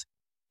to us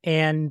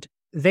and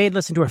they had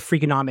listened to a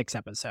Freakonomics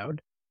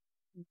episode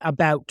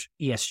about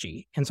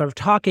ESG and sort of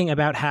talking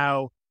about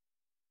how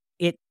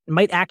it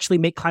might actually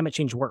make climate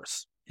change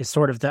worse is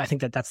sort of I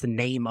think that's the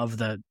name of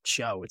the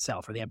show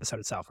itself or the episode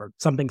itself or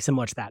something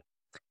similar to that.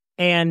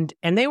 And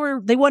they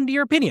wanted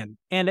your opinion.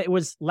 And it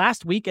was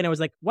last week. And it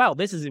was like, wow,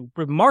 this is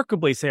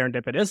remarkably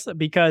serendipitous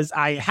because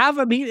I have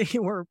a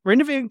meeting. We're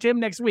interviewing Tim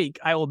next week.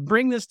 I will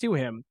bring this to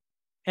him.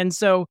 And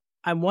so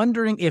I'm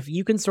wondering if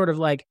you can sort of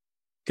like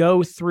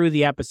go through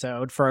the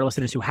episode for our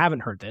listeners who haven't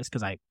heard this,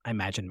 because I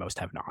imagine most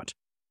have not.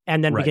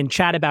 And then we can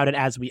chat about it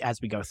as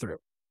we go through.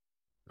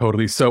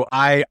 Totally. So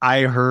I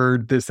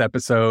heard this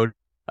episode.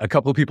 A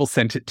couple of people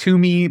sent it to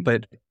me,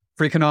 but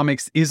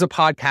Freakonomics is a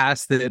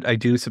podcast that I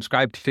do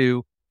subscribe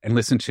to and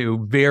listen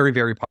to, very,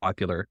 very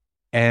popular.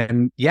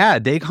 And yeah,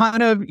 they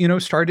kind of, you know,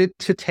 started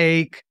to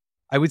take,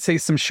 I would say,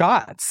 some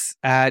shots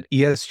at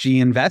ESG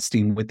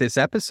investing with this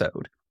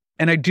episode.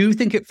 And I do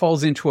think it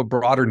falls into a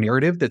broader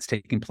narrative that's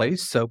taking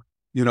place. So,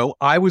 you know,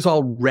 I was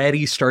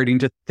already starting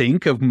to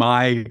think of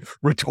my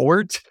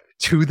retort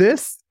to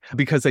this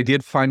because I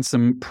did find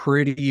some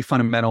pretty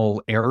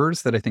fundamental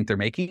errors that I think they're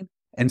making.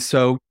 And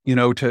so,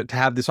 to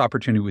have this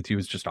opportunity with you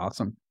is just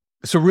awesome.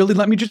 So really,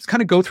 let me just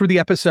kind of go through the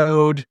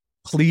episode.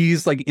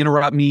 Please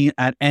interrupt me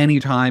at any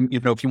time.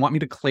 If you want me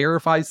to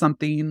clarify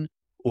something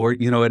or,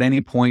 at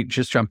any point,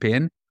 just jump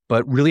in.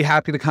 But really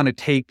happy to kind of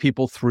take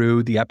people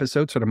through the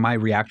episode, sort of my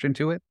reaction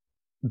to it.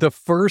 The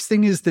first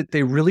thing is that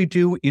they really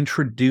do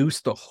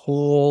introduce the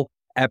whole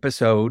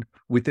episode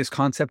with this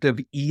concept of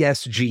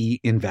ESG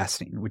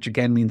investing, which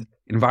again means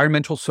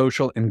environmental,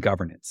 social, and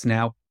governance.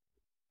 Now,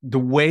 the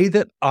way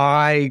that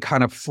I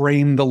kind of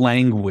frame the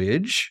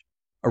language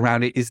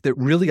around it is that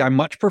really I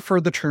much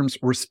prefer the terms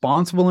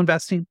responsible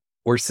investing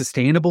or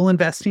sustainable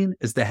investing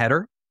as the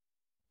header,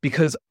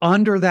 because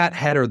under that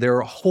header, there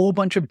are a whole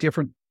bunch of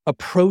different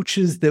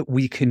approaches that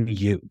we can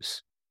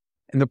use.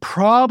 And the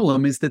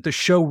problem is that the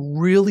show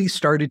really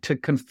started to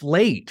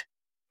conflate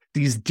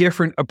these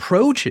different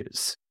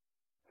approaches.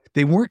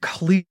 They weren't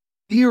clear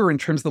in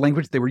terms of the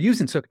language they were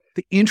using. So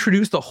they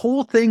introduced the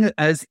whole thing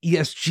as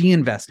ESG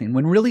investing,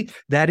 when really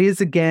that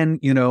is, again,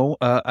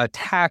 a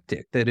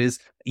tactic. That is,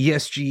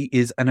 ESG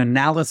is an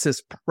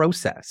analysis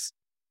process.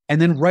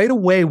 And then right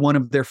away, one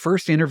of their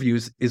first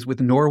interviews is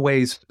with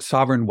Norway's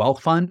sovereign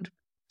wealth fund.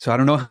 So I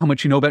don't know how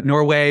much you know about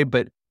Norway,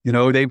 but,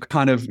 they've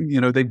kind of,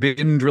 they've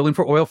been drilling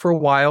for oil for a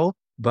while.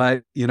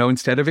 But,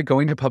 instead of it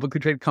going to publicly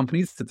traded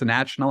companies, it's a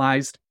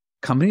nationalized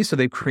company. So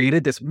they've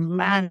created this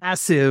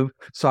massive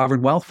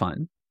sovereign wealth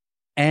fund.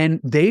 And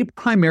they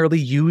primarily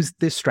use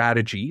this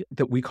strategy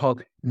that we call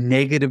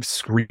negative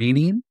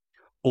screening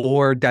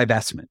or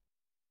divestment,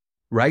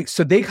 right?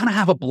 So they kind of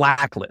have a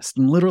blacklist.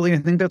 And literally, I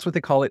think that's what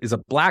they call it, is a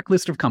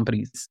blacklist of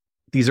companies.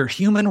 These are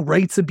human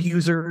rights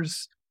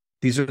abusers.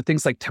 These are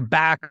things like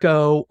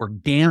tobacco or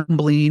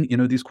gambling,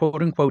 these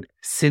quote unquote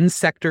sin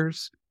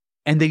sectors.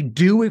 And they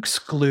do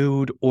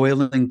exclude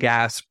oil and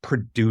gas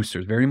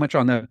producers, very much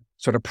on the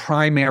sort of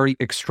primary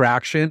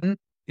extraction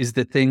is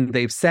the thing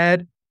they've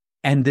said.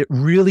 And that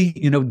really,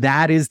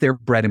 that is their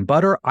bread and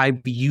butter.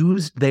 I've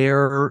used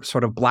their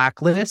sort of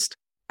blacklist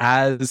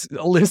as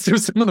a list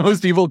of some of the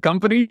most evil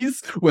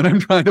companies when I'm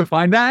trying to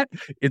find that.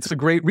 It's a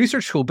great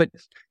research tool. But,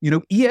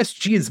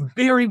 ESG is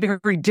very,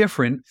 very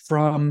different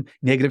from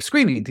negative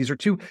screening. These are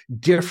two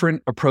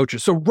different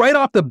approaches. So right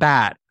off the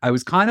bat, I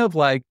was kind of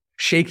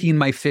shaking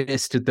my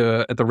fist at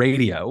the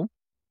radio,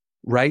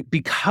 right?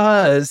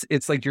 Because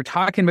it's you're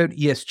talking about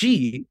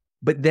ESG,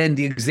 but then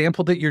the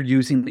example that you're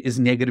using is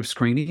negative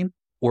screening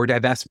or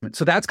divestment.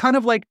 So that's kind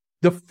of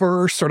the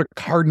first sort of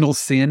cardinal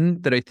sin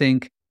that I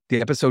think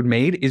the episode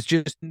made, is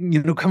just,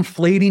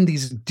 conflating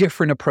these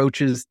different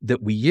approaches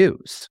that we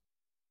use.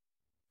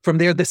 From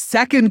there, the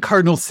second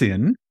cardinal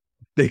sin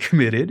they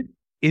committed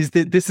is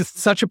that this is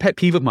such a pet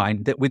peeve of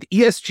mine, that with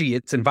ESG,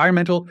 it's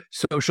environmental,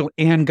 social,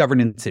 and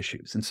governance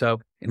issues. And so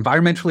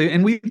environmentally,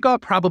 and we've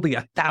got probably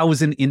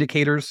 1,000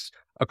 indicators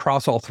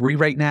across all three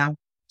right now.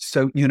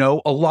 So,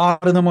 a lot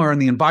of them are on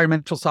the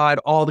environmental side,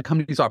 all the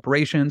company's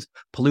operations,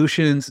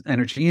 pollutions,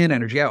 energy in,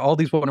 energy out, all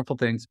these wonderful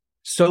things.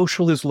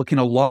 Social is looking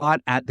a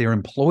lot at their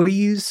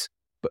employees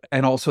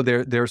and also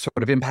their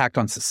sort of impact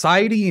on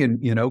society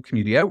and,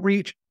 community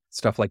outreach,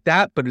 stuff like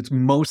that. But it's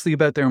mostly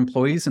about their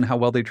employees and how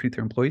well they treat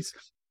their employees.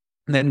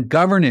 And then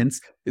governance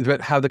is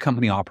about how the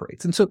company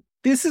operates. And so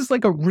this is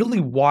a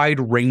really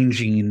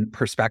wide-ranging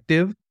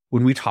perspective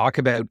when we talk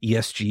about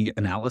ESG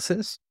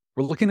analysis.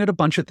 We're looking at a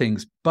bunch of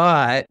things,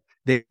 but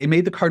they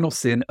made the cardinal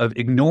sin of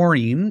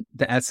ignoring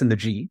the S and the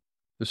G,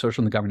 the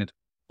social and the governance,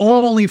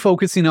 only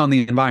focusing on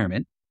the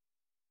environment.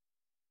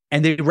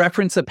 And they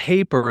reference a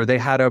paper. They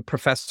had a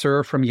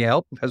professor from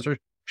Yale, Professor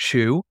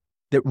Shu,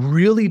 that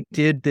really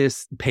did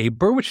this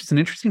paper, which is an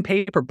interesting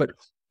paper, but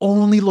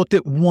only looked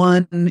at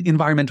one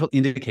environmental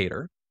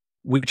indicator,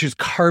 which is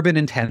carbon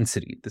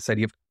intensity. This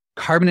idea of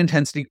carbon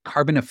intensity,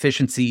 carbon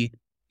efficiency.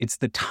 It's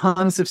the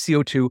tons of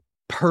CO2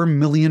 per $1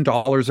 million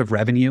of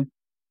revenue,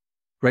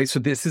 right? So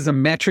this is a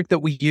metric that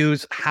we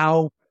use.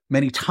 How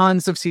many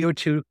tons of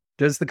CO2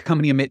 does the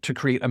company emit to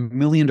create $1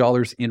 million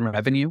in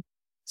revenue?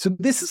 So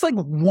this is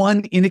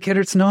one indicator.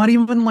 It's not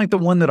even the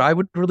one that I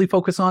would really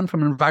focus on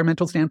from an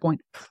environmental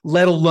standpoint,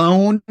 let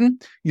alone,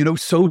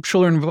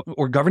 social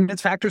or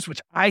governance factors,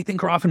 which I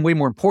think are often way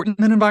more important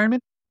than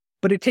environment.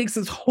 But it takes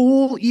this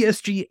whole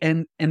ESG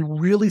and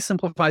really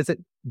simplifies it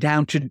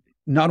down to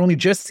not only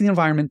just the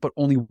environment, but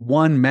only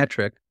one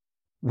metric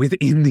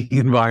within the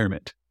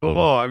environment.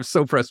 Oh, I'm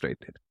so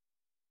frustrated.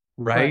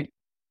 Right?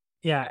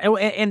 Yeah.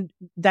 And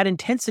that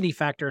intensity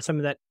factor is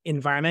something that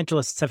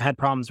environmentalists have had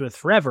problems with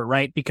forever,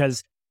 right?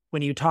 Because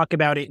when you talk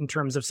about it in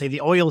terms of, say,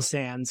 the oil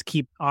sands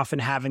keep often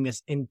having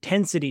this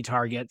intensity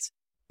targets,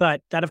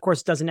 but that, of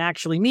course, doesn't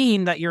actually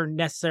mean that you're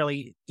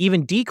necessarily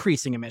even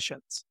decreasing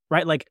emissions,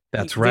 right?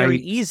 That's very right.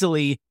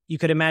 easily, you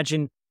could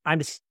imagine I'm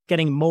just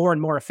getting more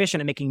and more efficient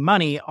and making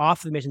money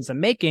off the emissions I'm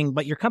making,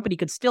 but your company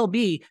could still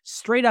be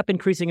straight up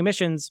increasing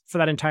emissions for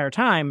that entire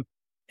time,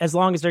 as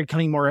long as they're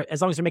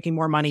making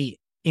more money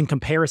in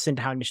comparison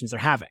to how emissions they're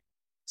having.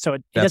 So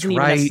it doesn't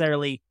even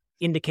necessarily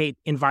indicate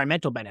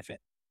environmental benefit.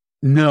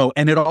 No,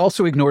 and it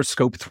also ignores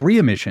scope 3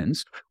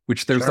 emissions,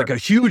 which there's a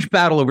huge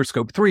battle over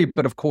scope 3.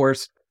 But of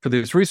course, for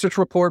this research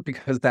report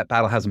because that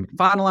battle hasn't been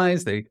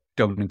finalized. They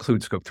don't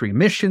include scope 3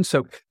 emissions.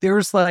 So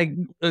there's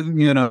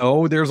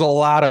there's a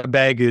lot of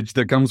baggage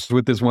that comes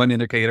with this one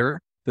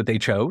indicator that they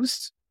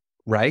chose,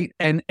 right?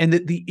 And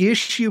the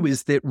issue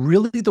is that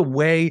really the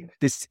way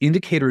this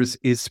indicator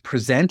is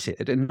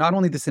presented, and not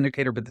only this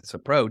indicator, but this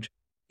approach,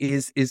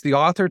 is the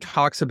author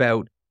talks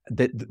about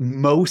that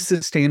most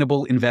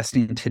sustainable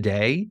investing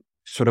today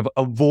sort of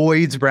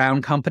avoids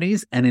brown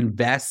companies and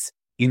invests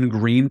in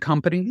green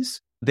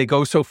companies. They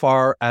go so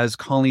far as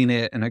calling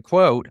it, and I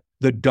quote,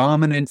 the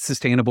dominant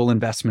sustainable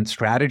investment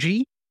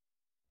strategy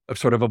of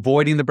sort of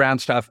avoiding the brown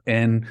stuff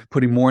and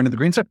putting more into the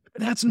green stuff.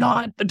 But that's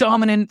not the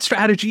dominant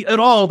strategy at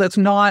all. That's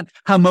not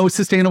how most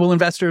sustainable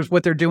investors,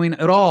 what they're doing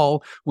at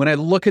all. When I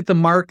look at the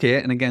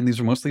market, and again, these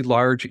are mostly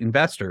large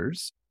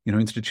investors,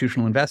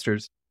 institutional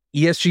investors,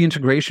 ESG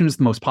integration is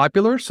the most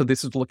popular. So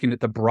this is looking at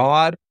the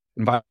broad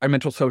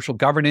environmental, social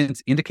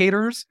governance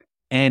indicators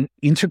and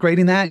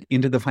integrating that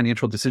into the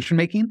financial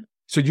decision-making.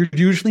 So you're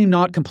usually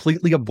not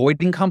completely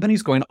avoiding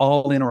companies going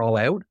all in or all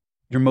out.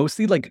 You're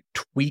mostly like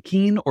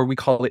tweaking, or we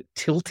call it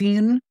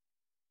tilting,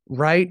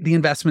 right? The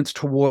investments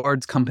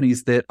towards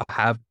companies that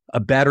have a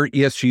better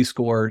ESG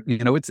score.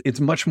 It's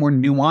much more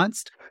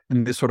nuanced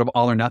than this sort of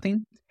all or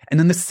nothing. And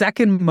then the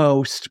second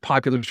most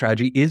popular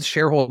strategy is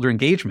shareholder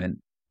engagement,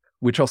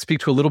 which I'll speak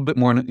to a little bit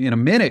more in a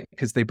minute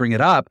because they bring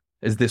it up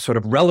as this sort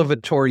of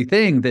revelatory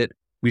thing that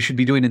we should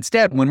be doing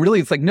instead, when really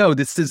it's like, no,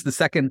 this is the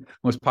second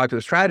most popular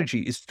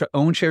strategy, is to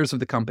own shares of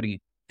the company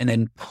and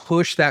then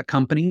push that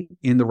company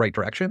in the right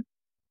direction.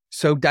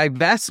 So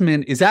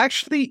divestment is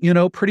actually,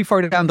 pretty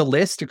far down the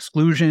list.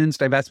 Exclusions,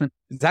 divestment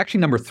is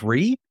actually number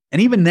 3.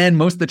 And even then,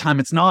 most of the time,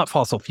 it's not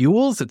fossil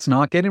fuels. It's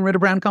not getting rid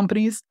of brown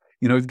companies.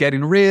 It's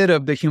getting rid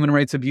of the human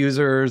rights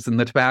abusers and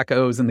the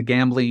tobaccos and the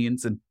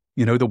gamblings and,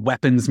 the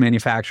weapons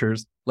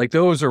manufacturers. Like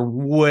those are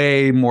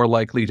way more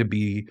likely to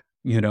be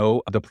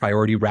the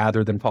priority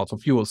rather than fossil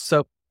fuels.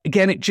 So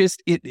again,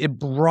 it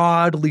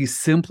broadly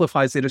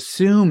simplifies. It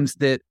assumes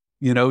that,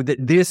 that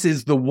this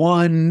is the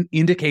one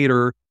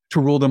indicator to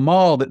rule them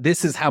all, that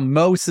this is how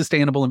most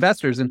sustainable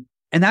investors, and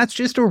that's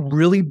just a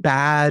really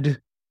bad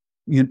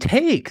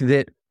take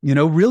that,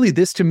 really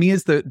this to me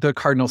is the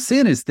cardinal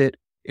sin, is that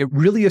it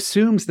really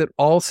assumes that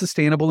all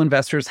sustainable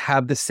investors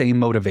have the same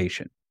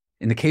motivation.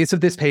 In the case of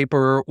this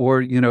paper,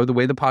 or, the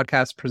way the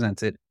podcast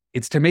presents it,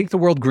 it's to make the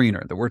world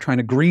greener, that we're trying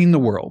to green the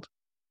world.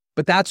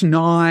 But that's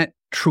not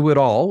true at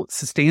all.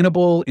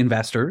 Sustainable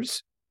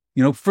investors,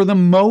 for the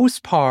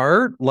most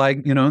part,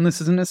 like, and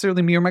this isn't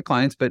necessarily me or my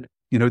clients, but,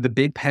 the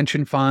big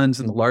pension funds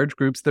and the large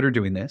groups that are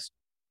doing this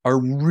are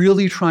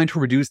really trying to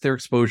reduce their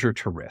exposure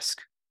to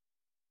risk.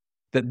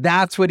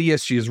 That's what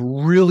ESG is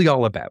really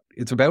all about.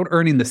 It's about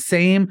earning the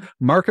same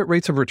market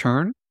rates of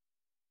return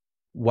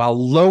while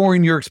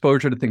lowering your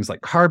exposure to things like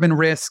carbon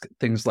risk,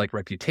 things like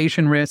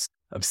reputation risk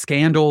of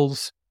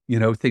scandals,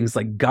 things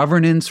like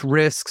governance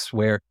risks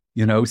where,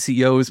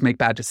 CEOs make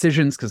bad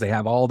decisions because they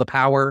have all the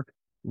power,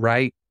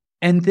 right?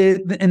 And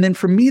then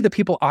for me, the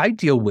people I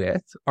deal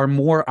with are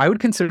more, I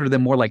would consider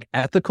them more like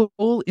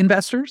ethical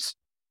investors,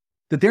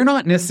 that they're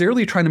not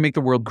necessarily trying to make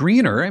the world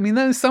greener. I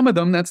mean, some of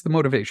them, that's the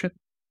motivation.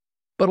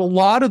 But a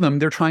lot of them,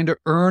 they're trying to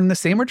earn the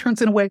same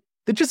returns in a way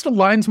that just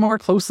aligns more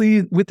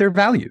closely with their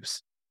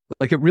values.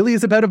 Like it really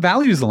is about a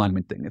values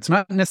alignment thing. It's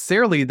not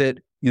necessarily that,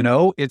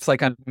 it's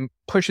like I'm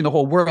pushing the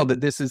whole world that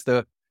this is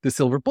the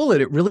silver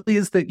bullet. It really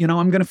is that,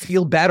 I'm going to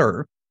feel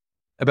better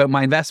about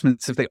my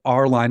investments if they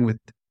are aligned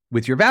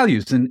with your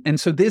values. And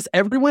so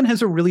everyone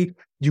has a really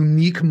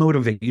unique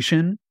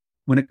motivation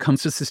when it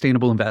comes to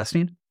sustainable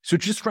investing. So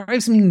it just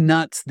drives me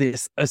nuts,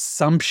 this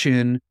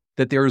assumption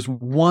that there is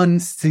one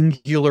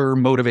singular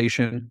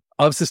motivation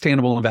of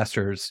sustainable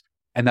investors,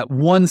 and that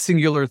one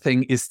singular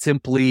thing is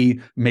simply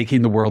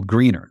making the world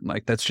greener.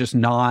 Like that's just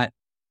not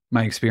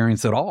my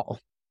experience at all.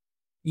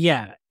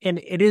 Yeah. And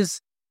it is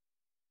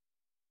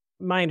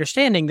my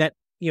understanding that,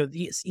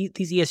 these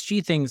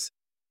ESG things,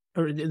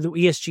 or the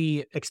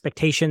ESG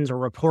expectations or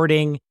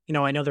reporting,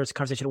 I know there was a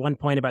conversation at one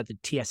point about the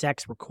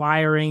TSX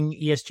requiring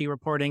ESG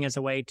reporting as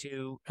a way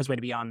to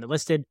be on the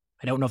listed.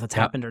 I don't know if that's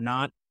happened or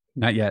not.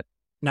 Not yet.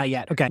 Not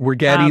yet. Okay. We're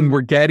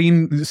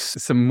getting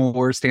some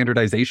more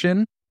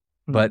standardization,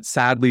 but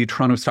sadly,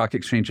 Toronto Stock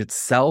Exchange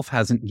itself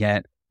hasn't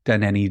yet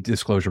done any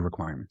disclosure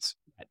requirements.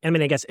 I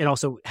mean, I guess it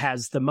also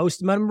has the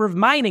most number of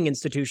mining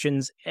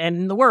institutions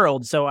in the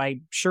world, so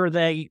I'm sure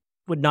they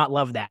would not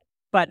love that.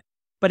 But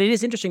it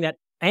is interesting that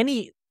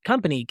any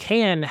company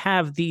can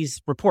have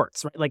these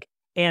reports, right? Like,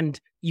 and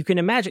you can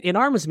imagine an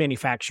arms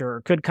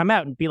manufacturer could come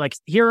out and be like,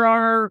 here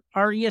are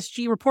our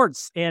ESG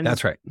reports, and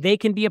that's right. They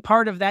can be a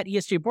part of that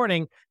ESG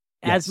reporting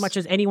as much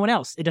as anyone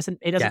else. It doesn't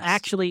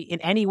actually in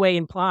any way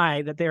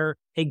imply that they're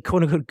a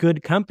quote unquote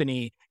good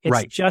company.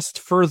 It's just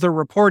further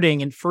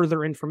reporting and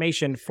further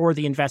information for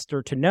the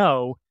investor to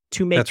know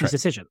to make these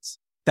decisions.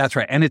 That's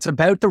right. And it's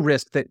about the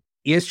risk that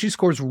ESG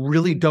scores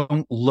really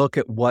don't look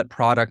at what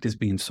product is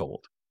being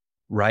sold,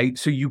 right?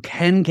 So you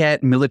can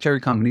get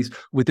military companies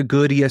with a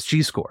good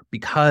ESG score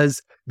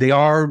because they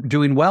are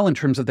doing well in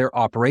terms of their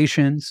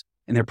operations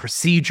and their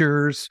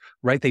procedures,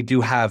 right? They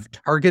do have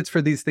targets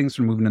for these things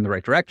for moving in the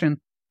right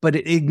direction, but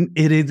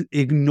it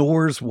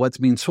ignores what's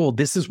being sold.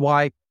 This is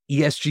why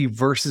ESG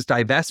versus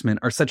divestment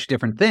are such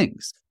different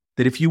things.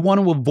 That if you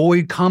want to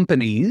avoid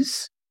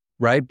companies,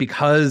 right,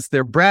 because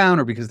they're brown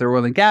or because they're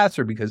oil and gas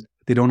or because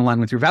they don't align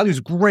with your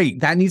values, great.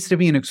 That needs to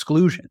be an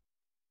exclusion.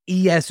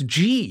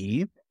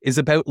 ESG is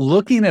about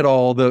looking at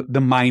all the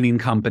mining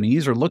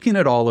companies or looking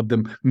at all of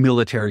the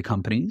military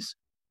companies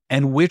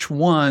and which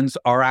ones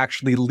are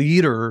actually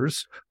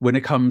leaders when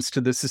it comes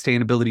to the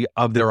sustainability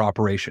of their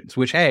operations,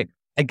 which, hey,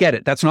 I get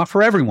it. That's not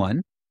for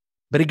everyone.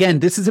 But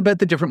again, this is about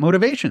the different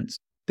motivations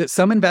that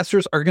some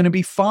investors are going to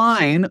be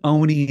fine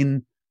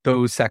owning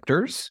those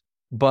sectors,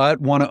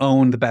 but want to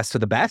own the best of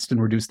the best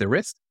and reduce their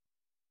risk.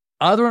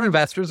 Other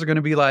investors are going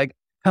to be like,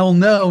 hell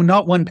no,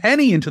 not one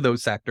penny into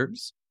those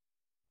sectors.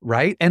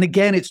 Right. And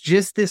again, it's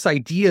just this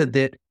idea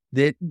that,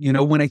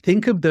 when I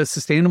think of the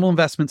sustainable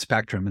investment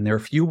spectrum, and there are a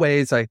few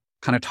ways I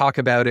kind of talk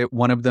about it.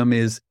 One of them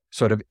is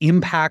sort of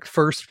impact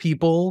first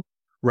people,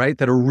 right,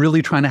 that are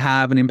really trying to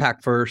have an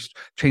impact first,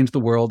 change the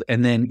world.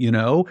 And then,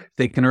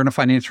 they can earn a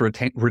financial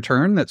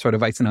return that's sort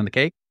of icing on the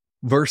cake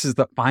versus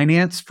the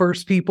finance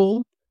first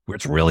people, where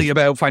it's really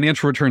about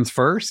financial returns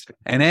first.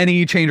 And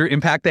any change or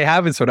impact they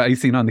have is sort of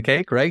icing on the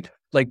cake, right?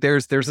 Like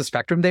there's a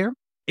spectrum there.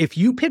 If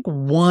you pick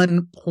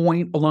one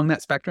point along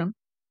that spectrum,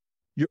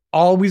 you're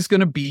always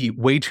going to be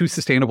way too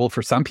sustainable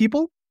for some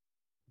people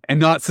and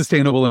not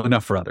sustainable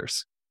enough for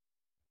others.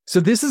 So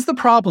this is the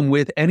problem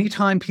with any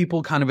time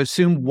people kind of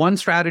assume one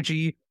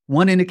strategy,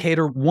 one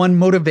indicator, one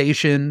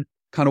motivation,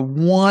 kind of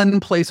one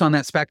place on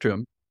that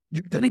spectrum,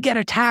 you're going to get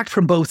attacked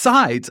from both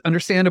sides,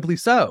 understandably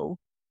so.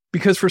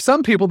 Because for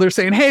some people, they're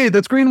saying, hey,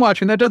 that's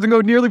greenwashing. That doesn't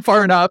go nearly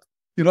far enough.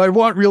 I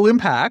want real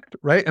impact,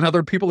 right? And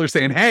other people are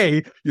saying,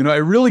 hey, I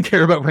really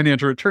care about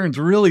financial returns.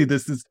 Really,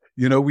 this is,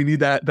 we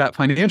need that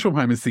financial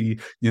primacy.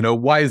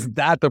 Why is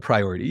that the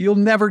priority? You'll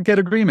never get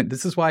agreement.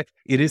 This is why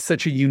it is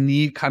such a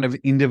unique kind of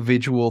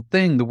individual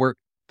thing. The work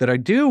that I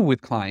do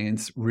with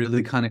clients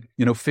really kind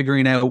of,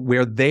 figuring out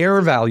where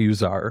their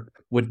values are,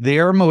 what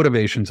their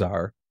motivations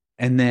are,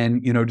 and then,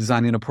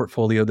 designing a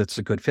portfolio that's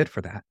a good fit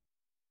for that.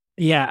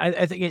 Yeah,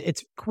 I think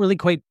it's really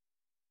quite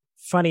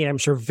funny and I'm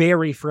sure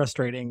very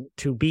frustrating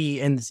to be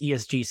in this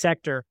ESG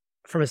sector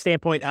from a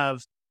standpoint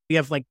of you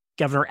have like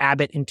Governor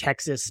Abbott in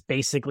Texas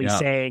basically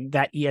saying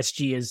that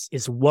ESG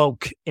is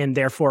woke and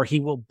therefore he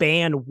will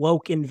ban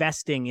woke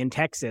investing in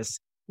Texas,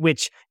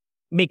 which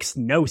makes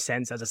no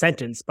sense as a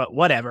sentence, but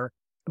whatever.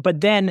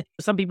 But then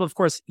some people, of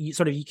course,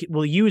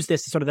 will use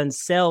this to sort of then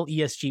sell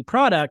ESG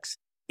products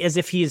as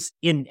if he's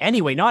in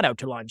any way not out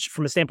to lunch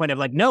from a standpoint of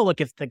like, no,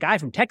 look, if the guy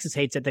from Texas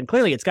hates it, then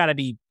clearly it's got to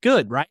be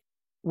good, right?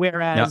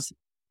 Whereas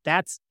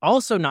that's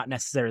also not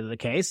necessarily the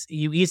case.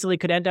 You easily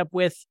could end up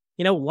with,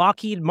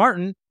 Lockheed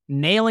Martin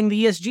nailing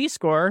the ESG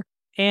score.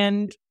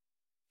 And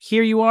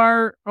here you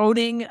are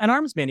owning an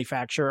arms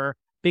manufacturer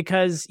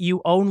because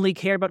you only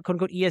care about quote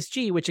unquote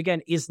ESG, which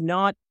again is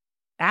not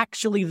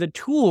actually the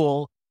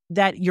tool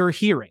that you're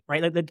hearing,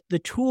 right? Like the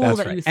tool that's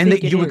that right. you think and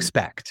that you is.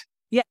 expect.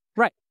 Yeah,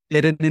 right.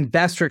 That an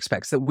investor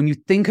expects that when you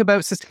think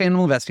about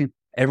sustainable investing,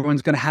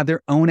 everyone's going to have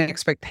their own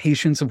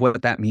expectations of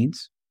what that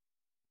means.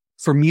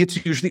 For me,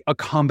 it's usually a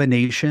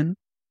combination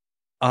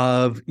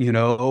of,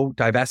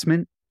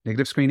 divestment,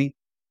 negative screening,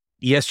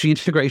 ESG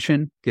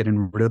integration,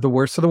 getting rid of the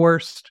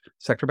worst,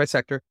 sector by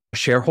sector,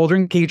 shareholder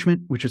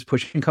engagement, which is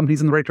pushing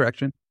companies in the right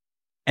direction.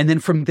 And then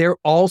from there,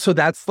 also,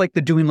 that's like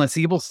the doing less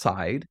evil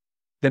side,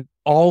 then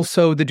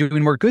also the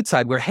doing more good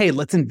side, where, hey,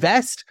 let's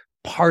invest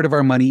part of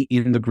our money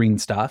in the green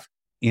stuff,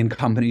 in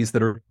companies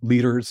that are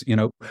leaders,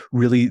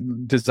 really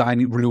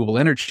designing renewable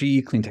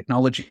energy, clean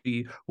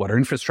technology, water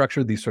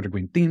infrastructure, these sort of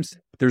green themes.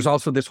 There's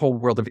also this whole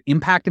world of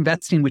impact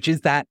investing, which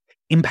is that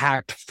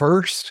impact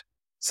first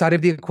side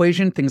of the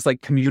equation, things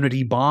like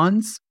community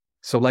bonds.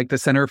 So like the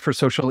Center for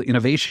Social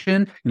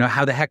Innovation,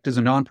 how the heck does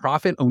a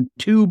nonprofit own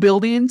 2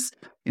 buildings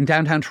in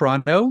downtown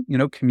Toronto?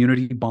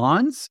 Community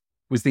bonds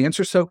was the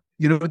answer. So,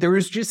 there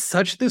is just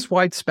such this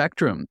wide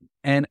spectrum.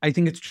 And I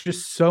think it's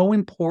just so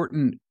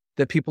important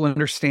that people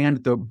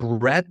understand the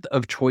breadth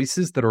of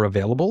choices that are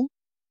available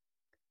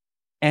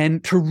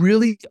and to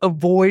really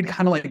avoid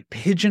kind of like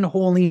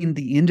pigeonholing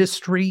the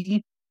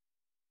industry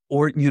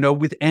or,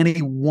 with any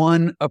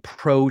one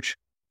approach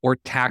or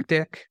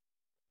tactic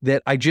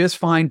that I just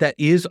find that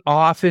is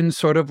often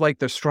sort of like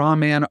the straw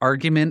man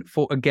argument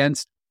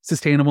against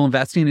sustainable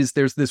investing is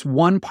there's this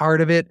one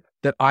part of it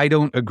that I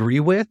don't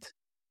agree with.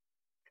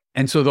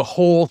 And so the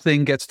whole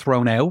thing gets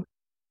thrown out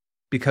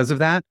because of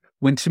that.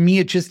 When to me,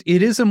 it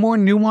is a more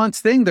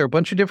nuanced thing. There are a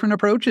bunch of different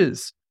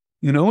approaches,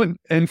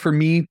 and for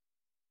me,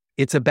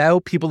 it's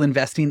about people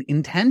investing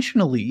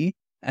intentionally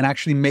and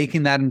actually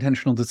making that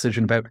intentional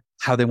decision about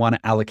how they want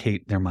to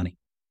allocate their money.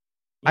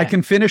 Yeah. I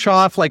can finish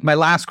off like my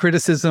last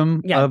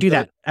criticism of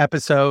that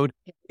episode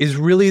is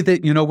really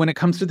that, when it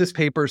comes to this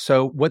paper,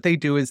 so what they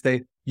do is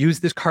they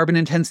use this carbon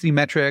intensity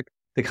metric.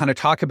 They kind of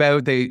talk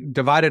about, they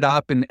divide it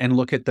up and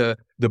look at the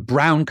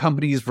brown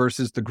companies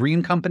versus the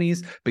green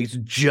companies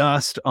based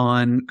just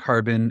on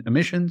carbon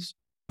emissions.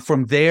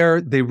 From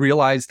there, they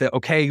realized that,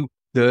 okay,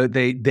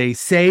 they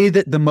say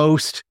that the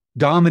most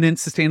dominant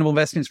sustainable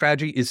investing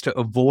strategy is to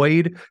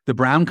avoid the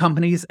brown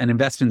companies and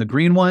invest in the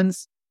green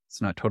ones.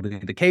 It's not totally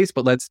the case,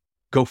 but let's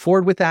go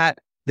forward with that.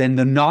 Then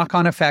the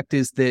knock-on effect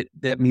is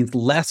that means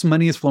less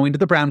money is flowing to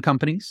the brown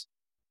companies,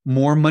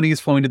 more money is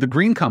flowing to the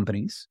green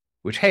companies,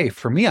 which, hey,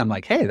 for me, I'm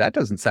like, hey, that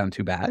doesn't sound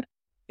too bad.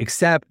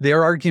 Except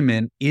their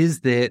argument is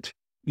that,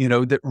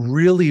 that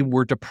really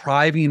we're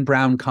depriving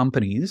brown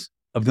companies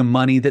of the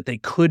money that they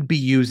could be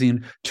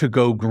using to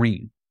go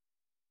green.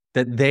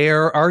 That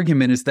their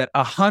argument is that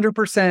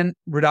 100%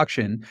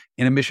 reduction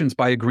in emissions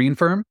by a green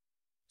firm,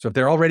 so if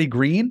they're already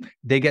green,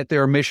 they get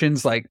their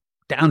emissions like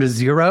down to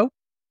zero,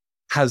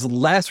 has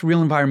less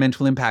real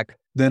environmental impact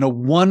than a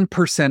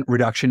 1%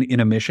 reduction in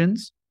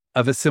emissions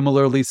of a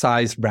similarly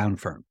sized brown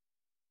firm.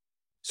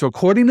 So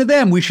according to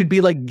them, we should be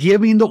like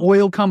giving the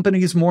oil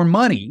companies more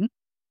money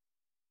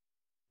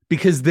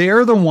because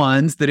they're the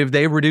ones that if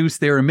they reduce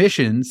their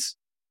emissions,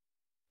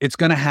 it's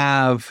going to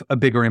have a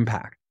bigger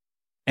impact.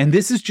 And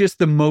this is just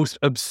the most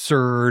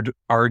absurd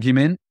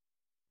argument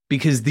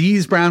because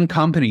these brown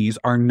companies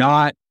are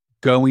not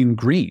going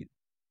green.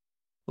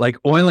 Like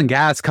oil and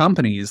gas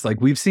companies, like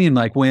we've seen,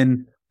 like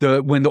when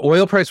the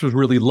oil price was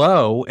really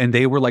low and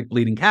they were like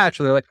bleeding cash,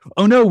 they're like,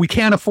 oh no, we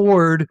can't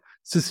afford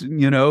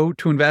to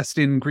invest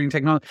in green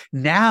technology.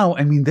 Now,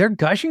 I mean, they're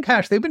gushing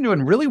cash. They've been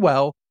doing really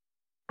well.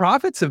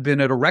 Profits have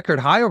been at a record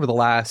high over the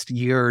last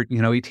year,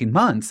 18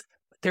 months.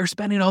 They're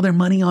spending all their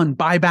money on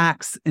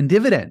buybacks and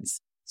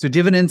dividends. So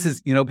dividends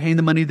is, paying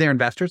the money to their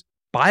investors.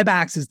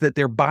 Buybacks is that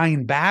they're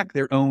buying back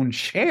their own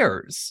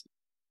shares,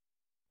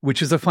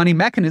 which is a funny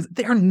mechanism.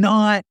 They're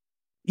not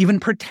even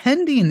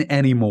pretending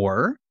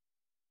anymore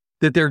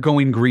that they're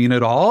going green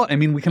at all. I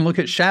mean, we can look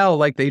at Shell,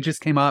 like they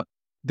just came up,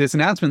 this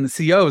announcement, the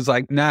CEO is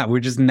like, nah, we're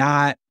just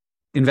not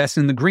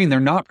investing in the green. They're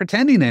not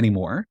pretending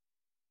anymore.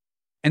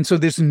 And so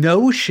this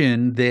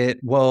notion that,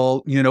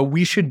 well,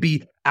 we should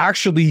be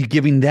actually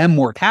giving them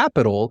more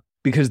capital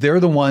because they're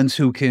the ones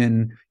who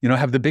can,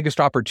 have the biggest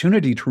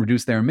opportunity to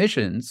reduce their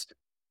emissions.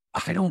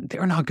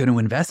 They're not going to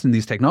invest in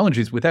these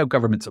technologies without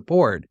government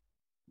support,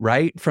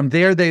 right? From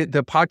there, the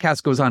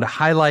podcast goes on to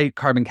highlight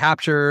carbon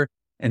capture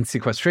and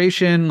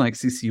sequestration, like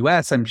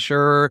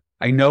CCUS.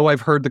 I know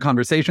I've heard the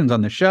conversations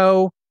on the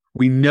show.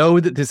 We know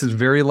that this is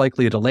very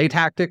likely a delay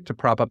tactic to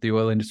prop up the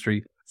oil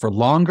industry for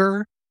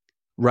longer,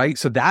 right?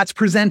 So that's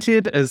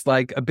presented as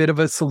like a bit of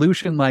a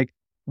solution, like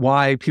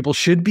why people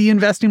should be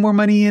investing more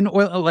money in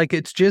oil. Like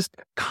it's just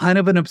kind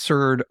of an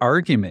absurd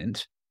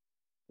argument,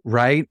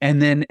 right?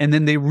 And then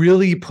they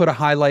really put a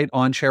highlight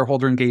on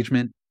shareholder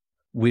engagement,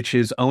 which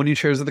is owning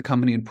shares of the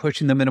company and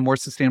pushing them in a more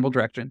sustainable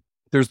direction.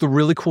 There's the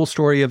really cool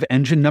story of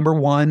engine number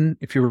one.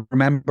 If you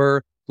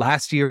remember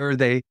last year,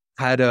 they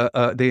had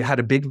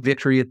a big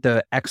victory at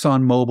the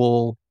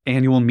ExxonMobil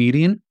annual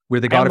meeting where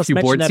they got a few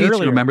board seats. You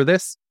remember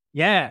this?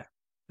 Yeah,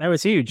 that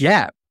was huge.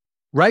 Yeah,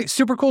 right.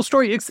 Super cool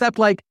story. Except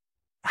like,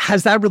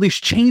 has that really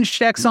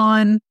changed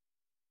Exxon?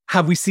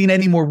 Have we seen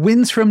any more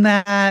wins from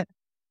that?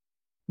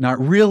 Not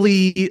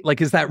really.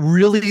 Like, is that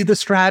really the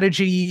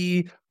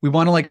strategy? We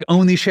want to like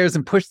own these shares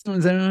and push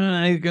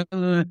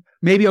them.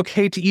 Maybe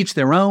okay, to each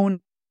their own.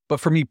 But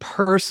for me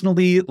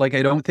personally, like,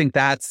 I don't think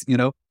that's,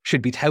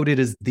 should be touted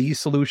as the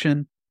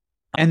solution.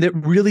 And that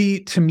really,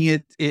 to me,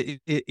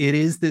 it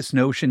is this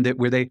notion that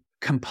where they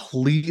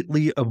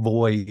completely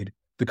avoid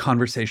the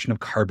conversation of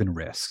carbon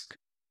risk,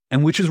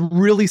 and which is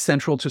really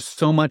central to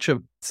so much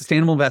of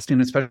sustainable investing,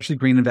 especially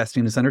green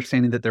investing, is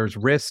understanding that there's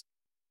risk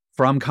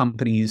from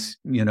companies,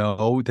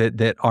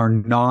 that are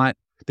not,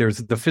 there's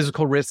the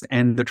physical risk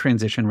and the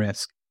transition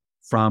risk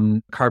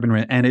from carbon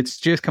risk. And it's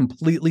just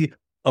completely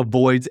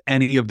avoids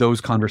any of those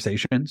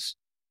conversations,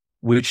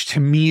 which to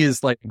me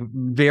is like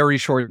very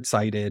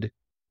short-sighted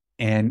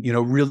and,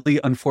 really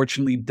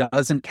unfortunately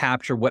doesn't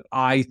capture what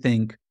I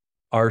think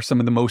are some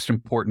of the most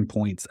important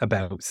points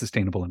about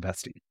sustainable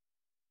investing.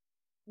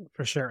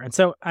 For sure. And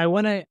so I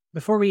want to,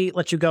 before we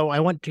let you go, I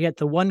want to get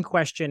the one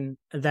question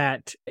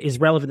that is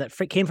relevant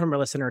that came from a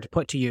listener to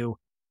put to you,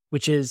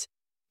 which is,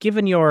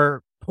 given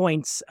your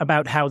points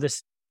about how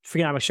this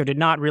Freakonomics show did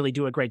not really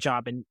do a great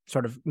job in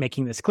sort of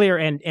making this clear,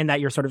 and that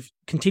you're sort of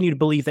continue to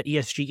believe that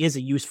ESG is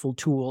a useful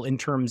tool in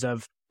terms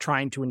of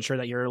trying to ensure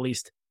that you're at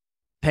least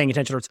paying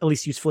attention, or it's at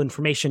least useful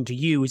information to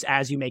use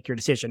as you make your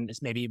decision,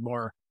 is maybe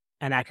more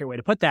an accurate way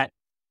to put that.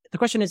 The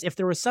question is, if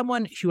there was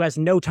someone who has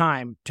no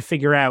time to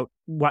figure out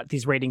what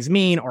these ratings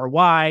mean or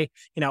why,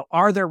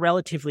 are there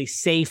relatively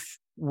safe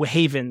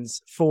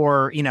havens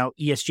for,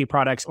 ESG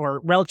products,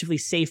 or relatively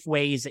safe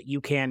ways that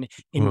you can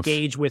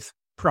engage with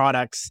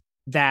products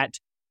that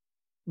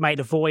might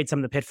avoid some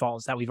of the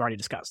pitfalls that we've already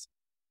discussed?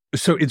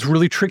 So it's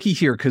really tricky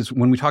here because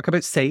when we talk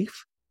about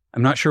safe,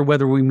 I'm not sure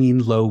whether we mean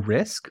low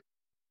risk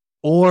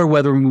or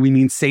whether we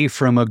mean safe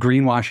from a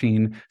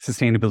greenwashing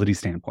sustainability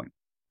standpoint,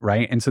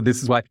 right? And so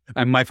this is why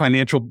my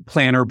financial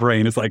planner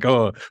brain is like,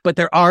 oh, but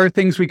there are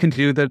things we can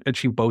do that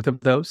achieve both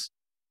of those.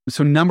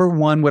 So number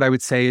one, what I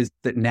would say is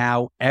that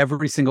now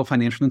every single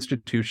financial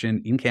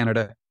institution in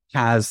Canada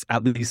has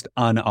at least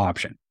an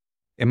option.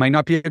 it might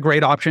not be a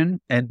great option.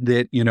 And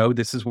that,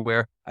 this is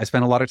where I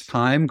spend a lot of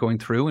time going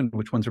through and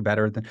which ones are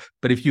better than,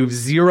 but if you have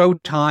zero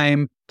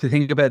time to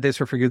think about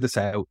this or figure this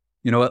out,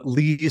 at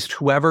least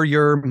whoever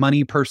your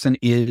money person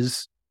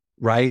is,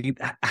 right,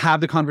 have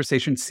the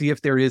conversation, see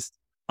if there is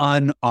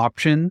an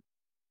option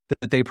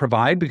that they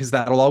provide, because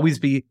that'll always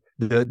be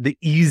the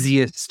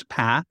easiest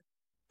path.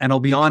 And I'll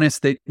be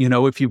honest that,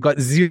 if you've got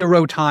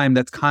zero time,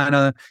 that's kind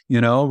of,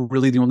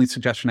 really the only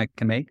suggestion I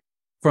can make.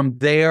 From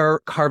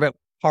there, carve out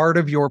part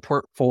of your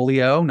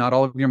portfolio, not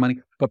all of your money,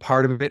 but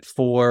part of it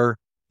for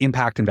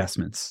impact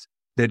investments.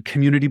 That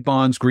community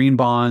bonds, green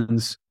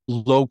bonds,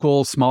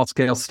 local small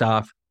scale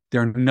stuff.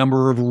 There are a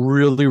number of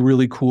really,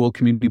 really cool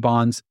community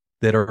bonds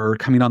that are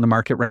coming on the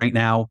market right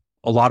now.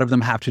 A lot of them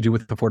have to do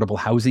with affordable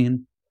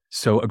housing.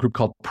 So a group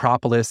called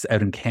Propolis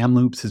out in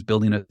Kamloops is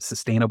building a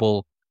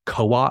sustainable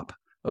co-op,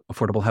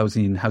 affordable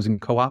housing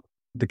co-op.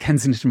 The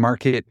Kensington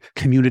Market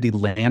Community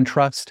Land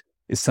Trust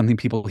is something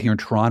people here in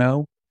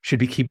Toronto should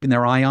be keeping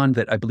their eye on,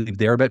 that I believe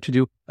they're about to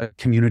do a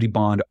community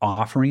bond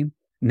offering.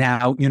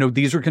 Now,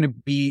 these are going to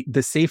be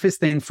the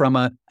safest thing from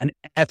an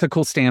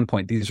ethical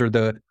standpoint. These are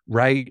that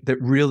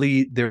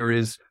really there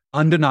is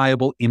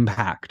undeniable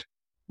impact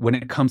when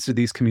it comes to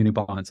these community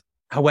bonds.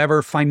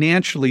 However,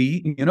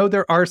 financially,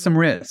 there are some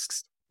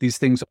risks. These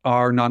things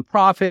are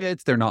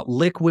nonprofits. They're not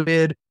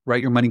liquid,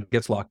 right? Your money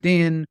gets locked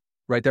in,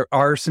 right? There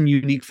are some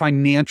unique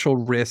financial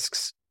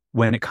risks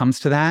when it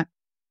comes to that.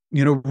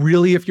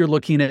 Really, if you're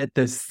looking at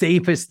the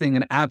safest thing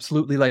and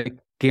absolutely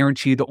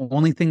guaranteed, the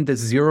only thing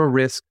that's zero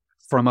risk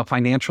from a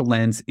financial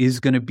lens is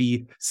going to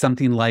be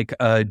something like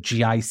a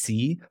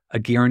GIC, a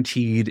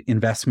guaranteed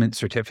investment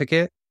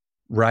certificate,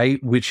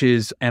 right? Which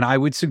is, and I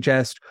would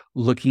suggest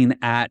looking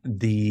at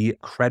the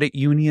credit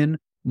union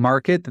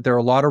market, that there are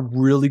a lot of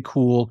really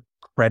cool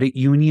credit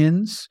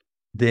unions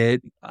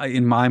that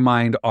in my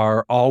mind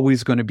are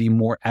always going to be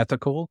more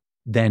ethical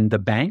than the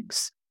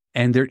banks.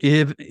 And there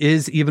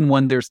is even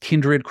one, there's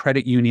Kindred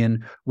Credit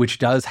Union, which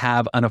does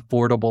have an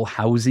affordable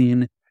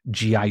housing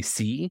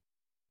GIC,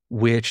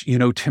 which,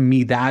 to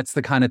me, that's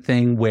the kind of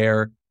thing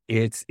where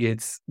it's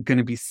going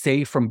to be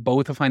safe from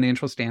both a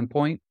financial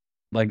standpoint,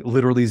 like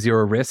literally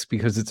zero risk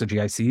because it's a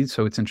GIC,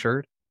 so it's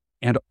insured,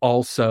 and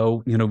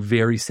also,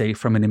 very safe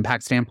from an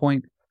impact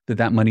standpoint,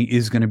 that money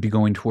is going to be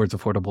going towards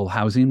affordable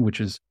housing,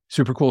 which is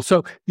super cool.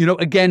 So,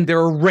 again, there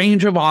are a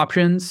range of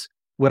options.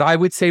 What I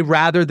would say,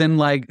 rather than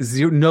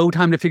no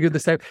time to figure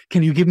this out,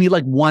 can you give me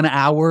 1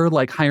 hour,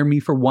 hire me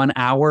for 1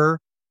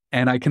 hour,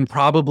 and I can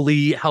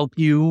probably help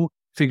you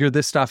figure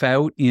this stuff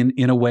out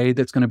in a way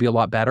that's going to be a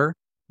lot better.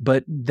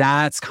 But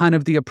that's kind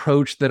of the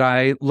approach that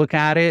I look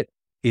at it,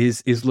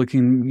 is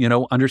looking,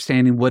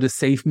 understanding what does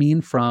safe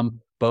mean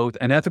from both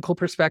an ethical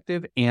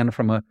perspective and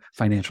from a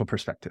financial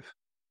perspective.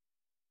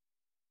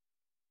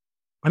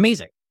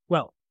 Amazing.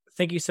 Well,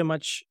 thank you so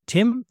much,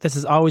 Tim. This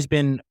has always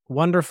been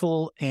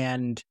wonderful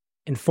and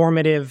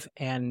informative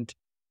and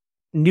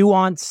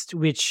nuanced,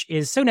 which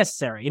is so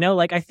necessary.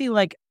 I feel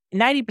like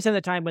 90% of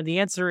the time when the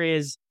answer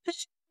is,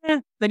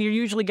 then you're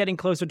usually getting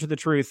closer to the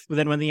truth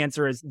than when the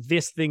answer is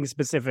this thing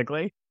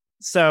specifically.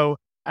 So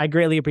I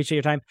greatly appreciate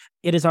your time.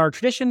 It is our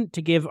tradition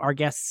to give our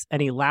guests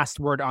any last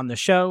word on the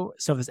show.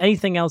 So if there's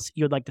anything else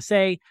you would like to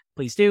say,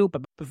 please do.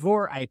 But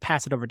before I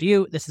pass it over to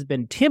you, this has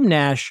been Tim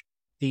Nash,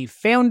 the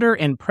founder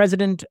and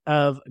president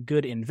of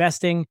Good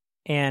Investing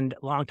and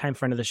longtime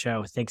friend of the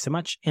show. Thanks so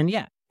much. And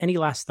any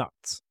last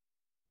thoughts?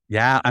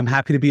 Yeah, I'm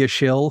happy to be a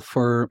shill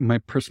for my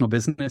personal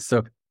business. So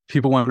if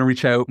people want to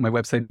reach out, my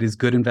website is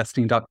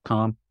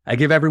goodinvesting.com. I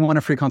give everyone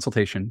a free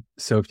consultation.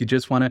 So if you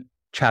just want to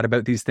chat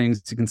about these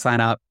things, you can sign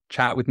up,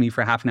 chat with me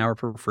for half an hour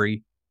for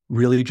free.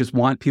 Really just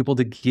want people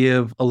to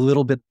give a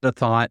little bit of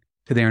thought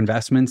to their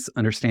investments,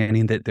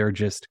 understanding that there are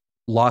just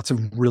lots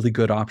of really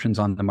good options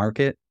on the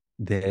market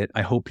that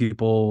I hope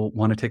people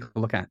want to take a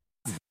look at.